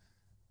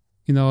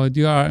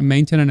 you are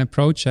maintaining a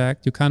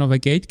project, you're kind of a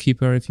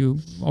gatekeeper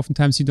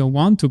oftentimes you don't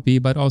want to be,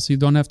 but also you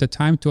don't have the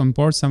time to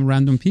onboard some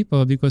random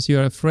people because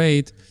you're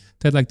afraid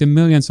that like the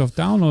millions of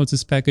downloads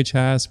this package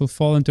has will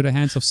fall into the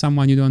hands of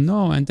someone you don't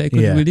know and they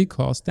could really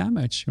cause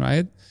damage,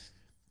 right?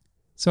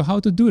 So how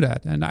to do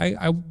that? And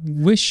I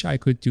wish I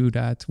could do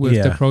that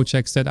with the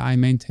projects that I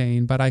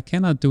maintain, but I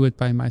cannot do it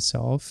by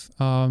myself.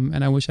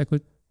 And I wish I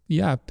could,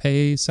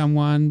 pay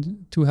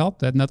someone to help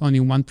that, not only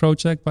one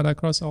project, but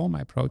across all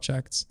my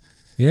projects.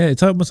 Yeah,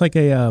 it's almost like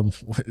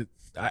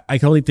I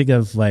can only think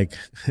of like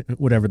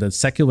whatever the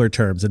secular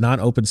terms, the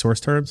non-open source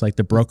terms, like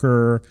the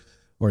broker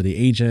or the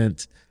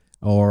agent,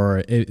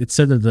 or it's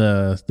sort of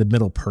the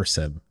middle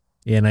person.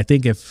 And I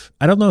think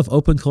I don't know if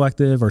Open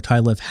Collective or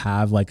TileLift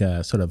have like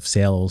a sort of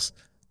sales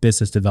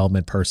business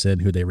development person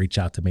who they reach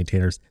out to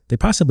maintainers. They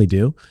possibly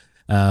do.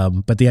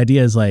 But the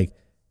idea is like,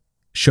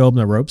 show them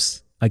the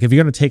ropes. Like if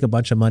you're going to take a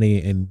bunch of money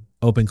in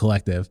Open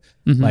Collective,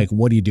 like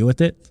what do you do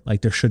with it?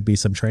 Like there should be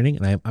some training.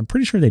 And I'm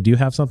pretty sure they do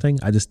have something.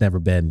 I just never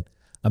been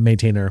a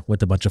maintainer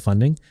with a bunch of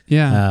funding.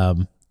 Yeah.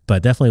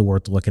 But definitely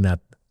worth looking at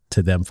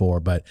to them for.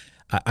 But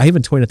I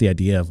even toyed at the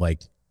idea of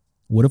like,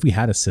 what if we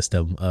had a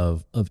system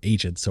of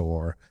agents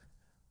or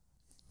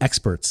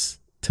experts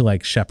to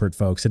like shepherd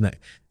folks? And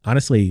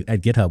honestly,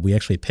 at GitHub, we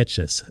actually pitched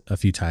this a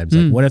few times.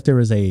 Like, what if there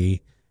was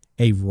a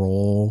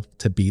role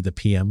to be the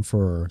PM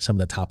for some of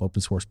the top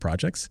open source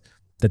projects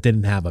that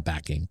didn't have a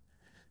backing?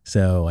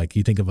 So like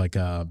you think of like,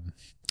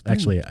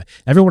 actually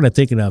everyone I'm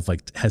thinking of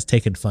like has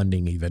taken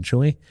funding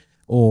eventually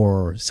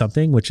or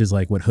something, which is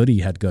like what Hoodie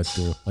had to go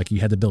through. Like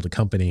you had to build a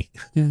company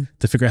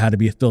to figure out how to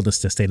build a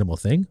sustainable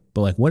thing.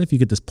 But like, what if you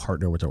could just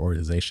partner with an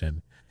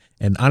organization?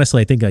 And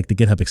honestly, I think like the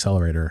GitHub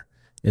Accelerator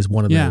is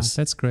one of those.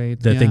 That's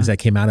great. The things that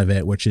came out of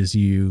it, which is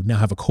you now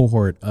have a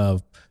cohort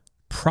of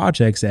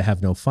projects that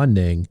have no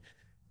funding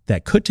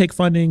that could take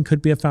funding,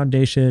 could be a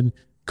foundation,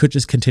 could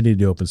just continue to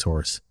do open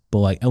source. But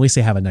like, at least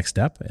they have a next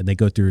step and they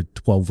go through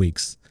 12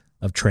 weeks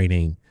of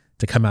training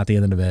to come out the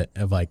end of it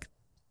of like,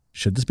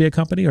 should this be a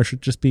company or should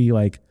it just be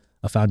like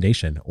a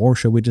foundation, or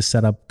should we just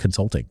set up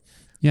consulting?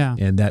 Yeah.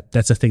 And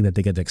that's a thing that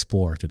they get to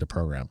explore through the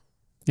program.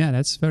 Yeah,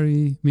 that's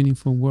very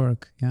meaningful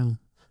work. Yeah.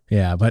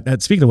 Yeah,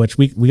 but speaking of which,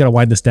 we got to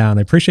wind this down.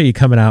 I appreciate you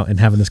coming out and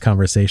having this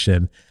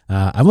conversation.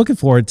 I'm looking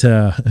forward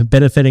to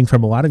benefiting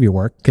from a lot of your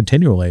work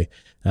continually,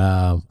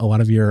 a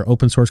lot of your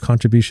open source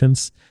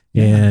contributions,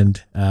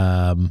 and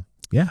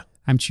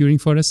I'm cheering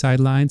for the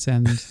sidelines,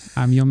 and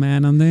I'm your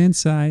man on the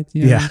inside.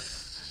 Yeah.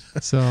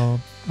 So,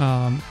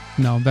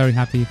 very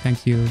happy.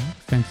 Thank you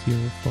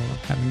for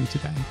having me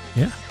today.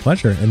 Yeah,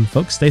 pleasure. And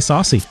folks, stay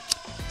saucy.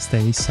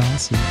 Stay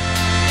saucy.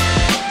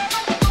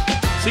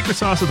 Secret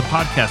Sauce is a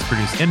podcast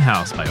produced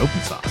in-house by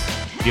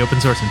OpenSauce, the open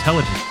source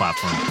intelligence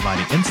platform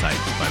providing insights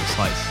by the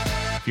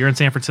slice. If you're in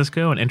San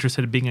Francisco and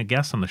interested in being a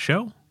guest on the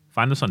show,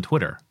 find us on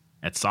Twitter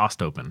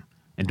 @SaucedOpen.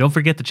 And don't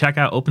forget to check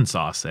out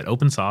OpenSauce at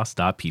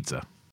opensauce.pizza.